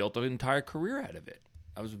he built an entire career out of it.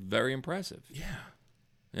 That was very impressive. Yeah,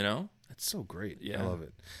 that's so great. Yeah, I love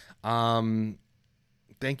it.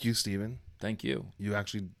 Thank you, Steven. Thank you.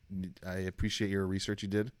 I appreciate your research you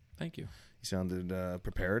did. Thank you. You sounded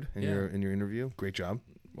prepared in your interview. Great job.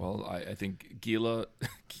 Well, I think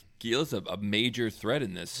Gila's a major thread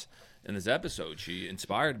in this episode. She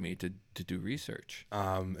inspired me to do research.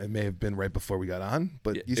 It may have been right before we got on,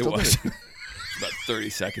 but you still did it. About 30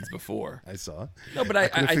 seconds before. I saw. No, but I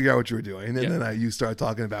couldn't figure out what you were doing. And then you started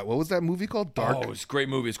talking about, what was that movie called? Dark. Oh, it's a great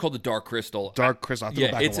movie. It's called The Dark Crystal. Dark Crystal.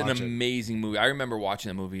 It's an amazing movie. I remember watching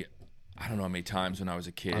that movie, I don't know how many times when I was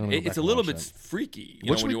a kid. It's a little bit freaky.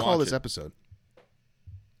 What should we call this episode?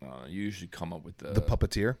 You usually come up with The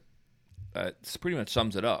Puppeteer? It pretty much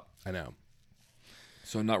sums it up. I know.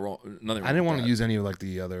 So not wrong. Nothing wrong. I didn't want to use any of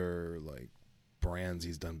the other brands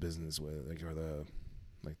he's done business with,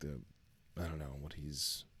 I don't know what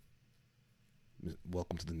he's.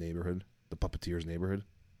 Welcome to the Neighborhood, the Puppeteer's Neighborhood.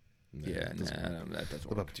 That doesn't work.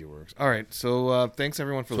 The Puppeteer works. All right, so thanks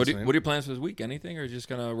everyone for listening. What are your plans for this week? Anything, or just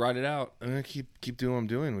gonna ride it out? I'm gonna keep doing what I'm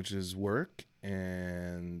doing, which is work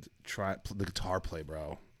and try the guitar play,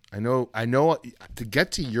 bro. I know. To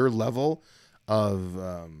get to your level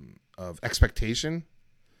of expectation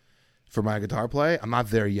for my guitar play, I'm not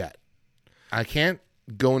there yet. I can't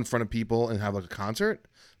go in front of people and have like a concert,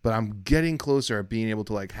 but I'm getting closer at being able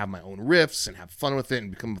to like have my own riffs and have fun with it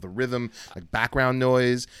and come up with a rhythm, like background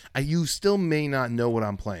noise. You still may not know what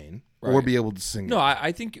I'm playing or Right. be able to sing. No, it.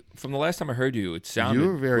 I think from the last time I heard you, it sounded You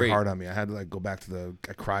were very great. hard on me. I had to like go back to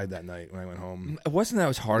I cried that night when I went home. It wasn't that I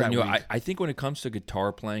was hard That on you. week. I think when it comes to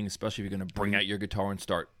guitar playing, especially if you're going to bring out your guitar and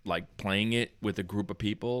start like playing it with a group of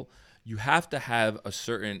people, you have to have a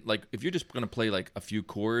certain, like if you're just going to play like a few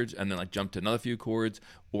chords and then like jump to another few chords,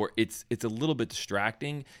 or it's a little bit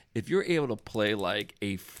distracting. If you're able to play like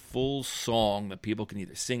a full song that people can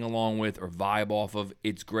either sing along with or vibe off of,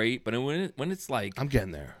 it's great. But when it's like, I'm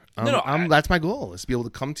getting there. No, that's my goal, is to be able to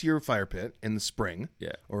come to your fire pit in the spring,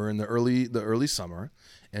 Yeah. or in the early summer,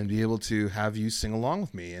 and be able to have you sing along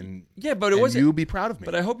with me, and yeah, but it and wasn't. you be proud of me.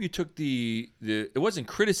 But I hope you took it wasn't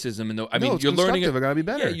criticism, and I No, mean it's you're learning. constructive. I gotta be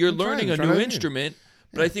better. Yeah, you're I'm learning trying a to new be. instrument.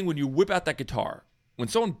 But I think when you whip out that guitar, when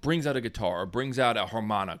someone brings out a guitar or brings out a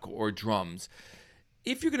harmonica or drums,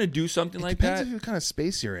 if you're gonna do something like Depends that, on what kind of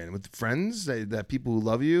space you're in, with friends that people who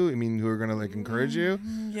love you. I mean, who are gonna like encourage you,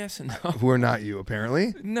 yes and no, who are not you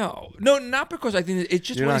apparently. no, not because I think it's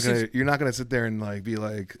just You're one not of these gonna things- you're not gonna sit there and like be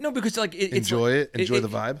like No, because like enjoy it's like, enjoy the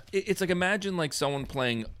vibe. It's like imagine like someone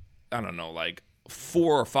playing, I don't know, like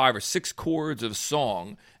 4 or 5 or 6 chords of a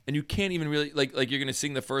song, and you can't even really like you're gonna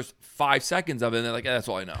sing the first 5 seconds of it, and they're like, that's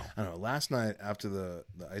all I know. I don't know. Last night after the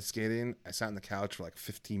ice skating, I sat on the couch for like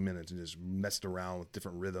 15 minutes and just messed around with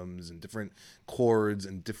different rhythms and different chords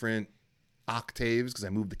and different octaves because I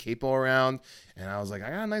moved the capo around, and I was like, I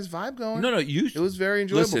got a nice vibe going. No, It was very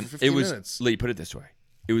enjoyable listen, for 15 minutes. Lee, put it this way.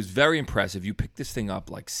 It was very impressive. You picked this thing up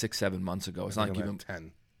like 6-7 months ago. It's not like I'm you've at been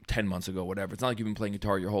 10. 10 months ago, whatever. It's not like you've been playing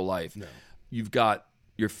guitar your whole life. No. You've got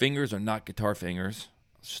your fingers are not guitar fingers.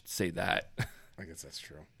 I should say that. I guess that's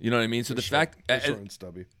true. You know what I mean? So the fact, They're short and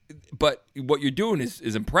stubby. but what you're doing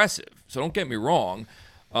is impressive. So don't get me wrong.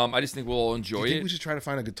 I just think we'll all Do enjoy you think it. we should try to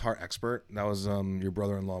find a guitar expert? That was your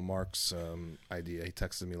brother-in-law Mark's idea. He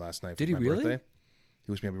texted me last night. Did for he my really? birthday.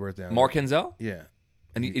 He wished me happy birthday. Mark Henzel? Yeah.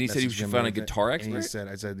 And he said he messaged should him find a everything. guitar And he expert?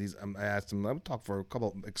 said, I asked him, I would talk for a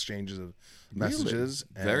couple exchanges of messages.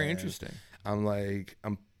 Very and interesting. I'm like,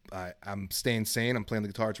 I'm staying sane. I'm playing the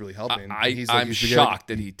guitar. It's really helping. He's I'm you should get- shocked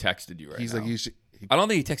that he texted you right He's now. like, you should. I don't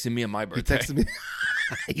think he texted me on my He birthday. texted me.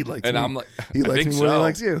 He likes And me. I'm like, he I likes think me more than so. he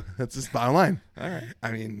likes you. That's just bottom line. All right.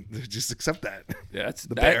 I mean, just accept that. Yeah, that's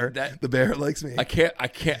The that, bear. The bear likes me. I can't.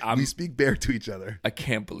 We speak bear to each other. I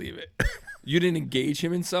can't believe it. You didn't engage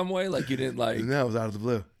him in some way, like you didn't like. No, it was out of the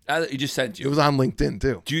blue. He just sent It you. was on LinkedIn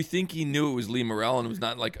too. Do you think he knew it was Lee Morell and it was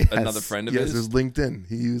not like another friend of yes, his? it was LinkedIn.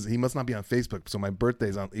 He must not be on Facebook. So my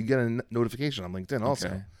birthday's on. You get a notification on LinkedIn also.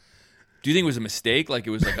 Okay. Do you think it was a mistake? Like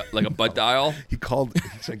it was like a butt dial? He called.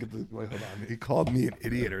 Wait, hold on. He called me an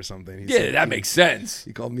idiot or something. He Yeah, said- that makes sense.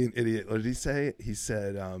 He called me an idiot. What did he say? He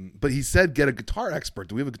said, but he said get a guitar expert.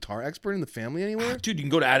 Do we have a guitar expert in the family anywhere? Dude, you can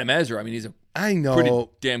go to Adam Ezra. I mean, he's a I know. pretty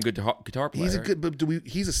damn good guitar player. He's a good, but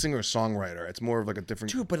he's a singer songwriter. It's more of like a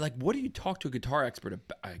different. Dude, but like, what do you talk to a guitar expert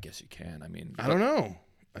about? I guess you can. I mean, I don't know.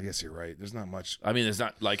 I guess you're right. There's not much. I mean, there's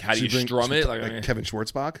not like how do you Should we bring- strum should it? we- Like, I mean, Kevin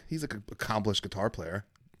Schwartzbach. He's like an accomplished guitar player.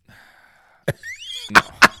 no.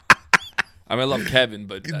 I mean, I love Kevin,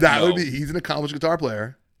 but That no. would be. He's an accomplished guitar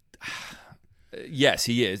player. Yes,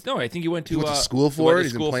 he is. No, I think he went to He went to school he for went it. to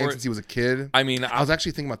He's been school playing for since he was a kid. I mean, I was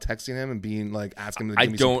actually thinking about texting him and being like, asking him to I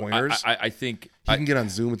give me some don't. pointers. I think He can get on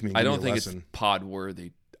Zoom with me. And I give don't me a think it's lesson. pod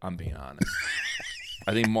worthy. I'm being honest.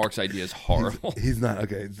 I think Mark's idea is horrible. He's not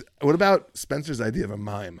okay. What about Spencer's idea of a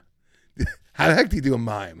mime? How the heck do you do a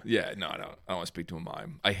mime? Yeah, no, I don't want to speak to a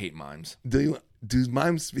mime. I hate mimes. Do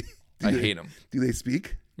mimes speak? I hate them. Do they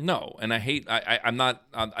speak? No, and I hate. I'm not.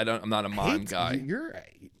 I'm not a mime Hate- guy. You're.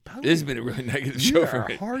 This has been a really negative You show are for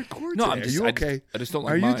me. hardcore. No, today. I'm just. Are you I okay? just- I just don't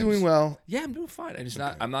like Are you mimes. doing well? Yeah, I'm doing fine. I just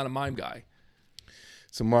not. I'm not a mime guy.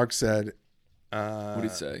 So Mark said. What did he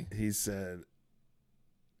say? He said.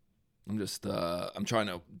 I'm just. I'm trying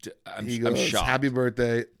to. He I'm goes, shocked. "Happy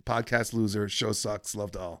birthday, podcast loser. Show sucks.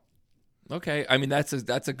 Loved all." Okay, I mean that's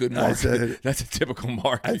a good I Mark. said- That's a typical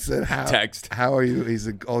Mark. I said, "How text. How are you?" He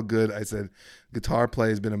said, "All good." I said, "Guitar play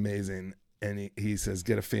has been amazing." And he says,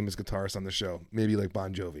 "Get a famous guitarist on the show, maybe like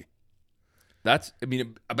Bon Jovi." That's. I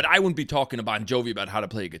mean, but I wouldn't be talking to Bon Jovi about how to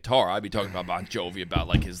play a guitar. I'd be talking about Bon Jovi about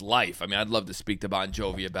like his life. I mean, I'd love to speak to Bon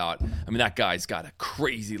Jovi about. I mean, that guy's got a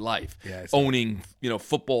crazy life. Yeah, I see. Owning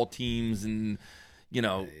football teams and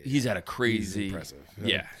he's had a crazy. He's impressive.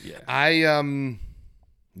 Yeah.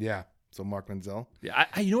 Yeah. So Mark Menzel. Yeah,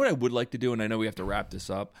 you know what I would like to do, and I know we have to wrap this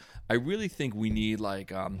up. I really think we need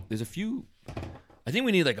like there's a few. I think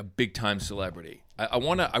we need like a big time celebrity. I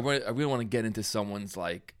really want to get into someone's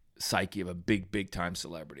like psyche of a big time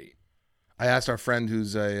celebrity. I asked our friend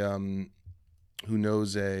who's a who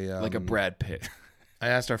knows a Like a Brad Pitt. I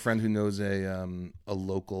asked our friend who knows a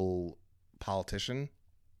local politician.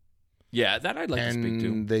 Yeah, that I'd like to speak to.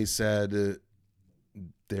 And they said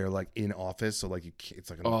they're like in office, so like it's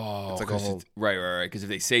like it's like a whole right. Because if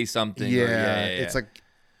they say something, yeah, it's like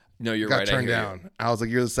no, you're got right. turned I hear down. you. I was like,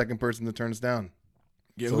 you're the second person to turn us down.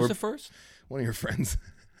 Yeah, So who's the first? One of your friends.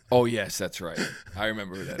 Oh yes, that's right. I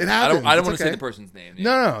remember who that. It is. happens. I don't It's want to say okay. the person's name.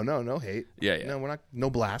 Yeah. No hate. Yeah. No, we're not. No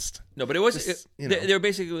blast. No, but it was. Just, you know. They're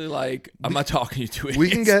basically like, I'm not talking you to it. We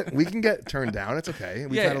can get turned down. It's okay.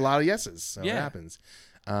 We've had a lot of yeses, so it happens.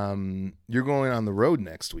 You're going on the road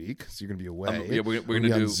next week, so you're gonna be away. Yeah, we're gonna be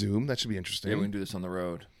do on Zoom. That should be interesting. Yeah, we're gonna do this on the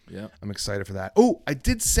road. Yeah. I'm excited for that. Oh, I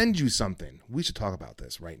did send you something. We should talk about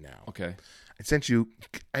this right now. Okay. I sent you.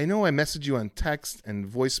 I know I messaged you on text and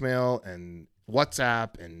voicemail and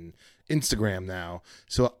WhatsApp and Instagram now.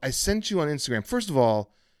 So I sent you on Instagram. First of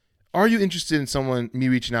all, are you interested in me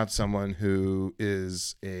reaching out to someone who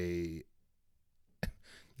is a,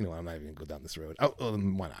 I'm not even gonna go down this road.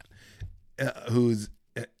 Why not? Who's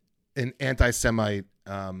an anti-Semite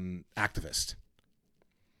activist?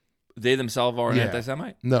 They themselves are an Yeah.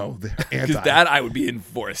 anti-Semite? No, they're anti. Because that I would be in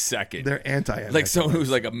for a second. They're anti. Like someone who's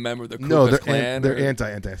like a member of the Ku No, Klux they're Klan. they're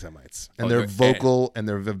anti-Semites, and Oh, they're they're vocal, and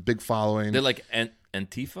they're a big following. They're like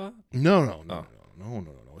Antifa? No. Oh.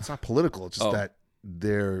 It's not political. It's just that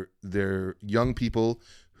they're young people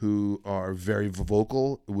who are very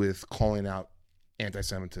vocal with calling out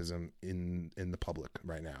anti-Semitism in the public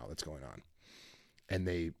right now that's going on, and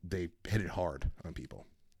they hit it hard on people.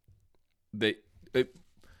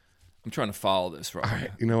 I'm trying to follow this, right? All right,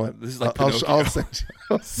 you know what? This is like I'll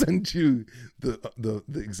send you the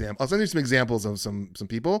example. I'll send you some examples of some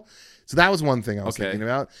people. So that was one thing I was thinking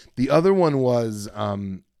about. The other one was I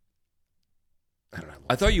don't know.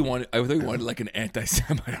 I thought you wanted like an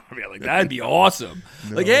anti-Semite army. Like that'd be awesome.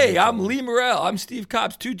 Like, hey, I'm Lee Morrell. I'm Steve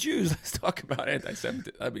Cobbs. 2 Jews. Let's talk about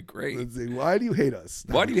anti-Semitism. That'd be great. Let's see. Why do you hate us?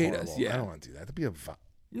 Why do you hate horrible. us? Yeah. I don't want to do that. That'd be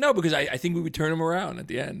No, because I think we would turn them around at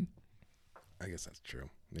the end. I guess that's true.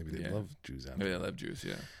 Maybe they love Jews out Maybe there. they love Jews.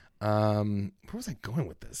 Yeah. Where was I going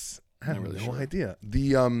with this? I have Not really no sure. idea.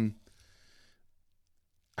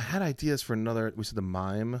 I had ideas for another. We said the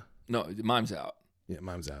mime. No, mime's out. Yeah,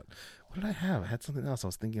 mime's out. What did I have? I had something else I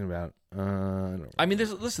was thinking about. I don't I mean,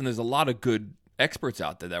 there's a lot of good experts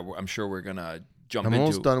out there that I'm sure we're gonna jump I'm into.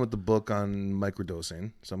 almost done with the book on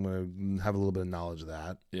microdosing, so I'm going to have a little bit of knowledge of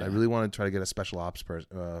that. Yeah. I really want to try to get a special ops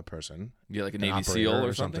person. Yeah, like a an Navy operator SEAL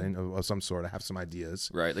or something. of some sort. I have some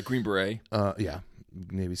ideas. Right, like Green Beret. Yeah,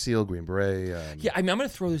 Navy SEAL, Green Beret. Yeah, I mean, I'm going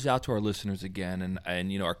to throw this out to our listeners again,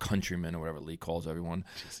 and our countrymen or whatever Lee calls everyone,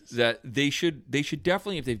 that they should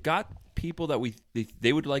definitely, if they've got people that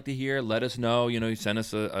they would like to hear, let us know. You send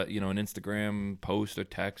us an Instagram post or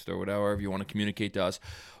text or whatever if you want to communicate to us,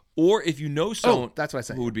 or if you know someone that's what I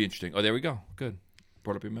said. who would be interesting. Oh, there we go. Good,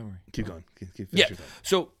 brought up your memory. Keep going. Keep Yeah. your thought.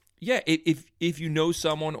 So yeah, if you know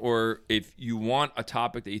someone or if you want a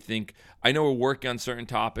topic that you think, I know we're working on certain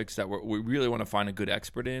topics that we really want to find a good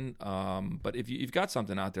expert in. But if you've got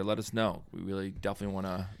something out there, let us know. We really definitely want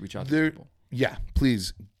to reach out to people. Yeah,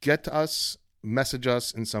 please get to us, message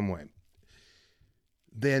us in some way.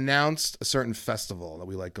 They announced a certain festival that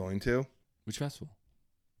we like going to. Which festival?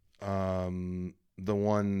 The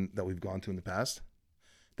one that we've gone to in the past,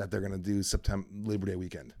 that they're going to do Labor Day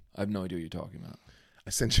weekend. I have no idea what you're talking about.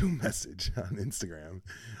 I sent you a message on Instagram.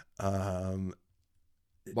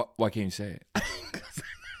 Why can't you say it? I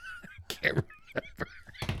can't remember.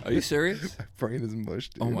 Are you serious? My brain is mush,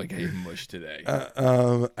 dude. Oh my god, you're mush today.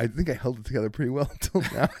 I think I held it together pretty well until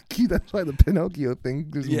now. That's why the Pinocchio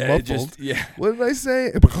thing is muffled. What did I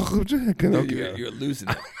say? Pinocchio. You're losing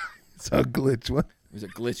it. It's a glitch. What? There's a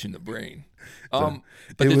glitch in the brain. But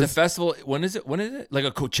there's a festival. When is it? Like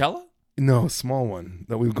a Coachella? No, a small one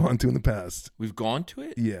that we've gone to in the past. We've gone to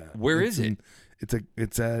it? Yeah. Where is it?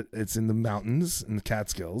 It's in the mountains in the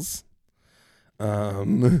Catskills. I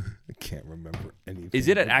can't remember anything. Is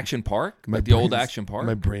it at Action Park? Like the old Action Park?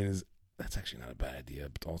 My brain is. That's actually not a bad idea,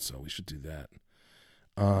 but also we should do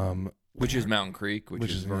that. Which is Mountain Creek,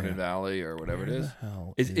 which is Vernon Valley or whatever it is. The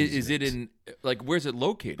hell is it in, like, where's it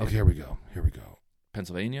located? Okay, here we go.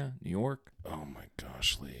 Pennsylvania? New York? Oh my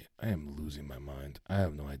gosh, Lee. I am losing my mind. I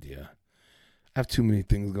have no idea. I have too many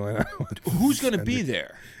things going on. Who's going to be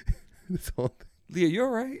there? This whole thing. Leah, you all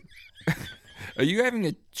right? Are you having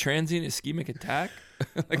a transient ischemic attack?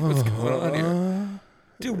 Like, what's going on here?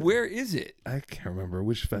 Dude, where is it? I can't remember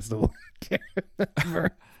which festival. I can't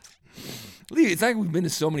remember. Lee, it's like we've been to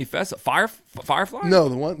so many festivals. Firefly? No,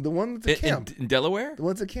 the one that's at In, camp. in Delaware? The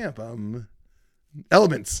one's at camp.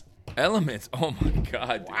 Elements. Elements. Oh my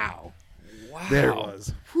God. Dude. Wow. Wow. There it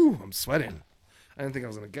was. Whew, I'm sweating. I didn't think I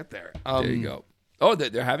was gonna get there. There you go. Oh,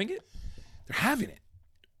 they're having it? They're having it.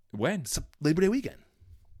 When? It's Labor Day weekend.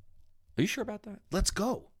 Are you sure about that? Let's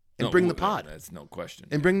go and bring the pod. That's no question.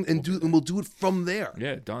 And we'll do it from there.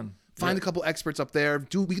 Yeah, done. Find a couple experts up there.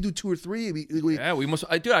 We can do 2 or 3. Yeah, we must.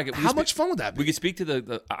 How much fun would that be? We could speak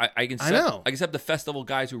to I can. I know. I can set up the festival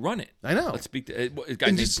guys who run it. I know. Let's speak to a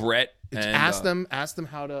guy named Brett. And ask them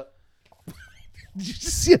how to. Did you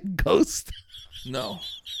just see a ghost? No,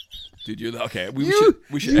 dude, you're okay. We should.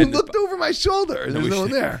 You end looked over my shoulder. There's no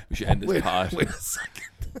one there. We should end this pod. Wait a second.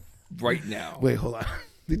 Right now. Wait, hold on.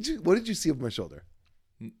 What did you see over my shoulder?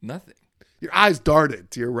 Nothing. Your eyes darted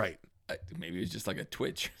to your right. Maybe it was just like a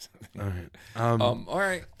twitch. All right. All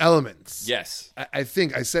right. Elements. Yes. I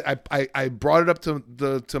think I said I brought it up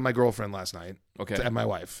to my girlfriend last night. Okay. And my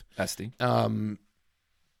wife. Esty.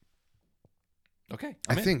 Okay.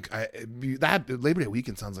 I think that Labor Day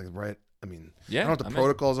weekend sounds like right. I mean, yeah, I don't know what the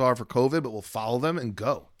protocols are for COVID, but we'll follow them and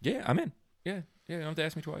go. Yeah, I'm in. Yeah. You don't have to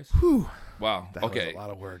ask me twice. Whew. Wow. That was a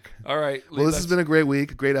lot of work. All right. Well, this has been a great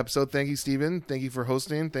week, a great episode. Thank you, Steven. Thank you for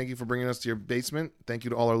hosting. Thank you for bringing us to your basement. Thank you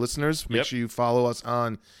to all our listeners. Make sure you follow us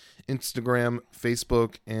on Instagram,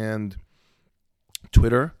 Facebook, and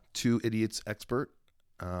Twitter, 2 Idiots Expert.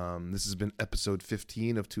 This has been episode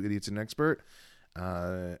 15 of 2 Idiots and Expert.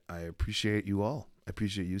 I appreciate you all. I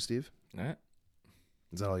appreciate you, Steve. All right.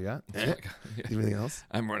 Is that all you got? Yeah. Anything else?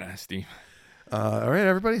 I'm running out of steam. All right,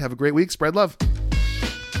 everybody. Have a great week. Spread love.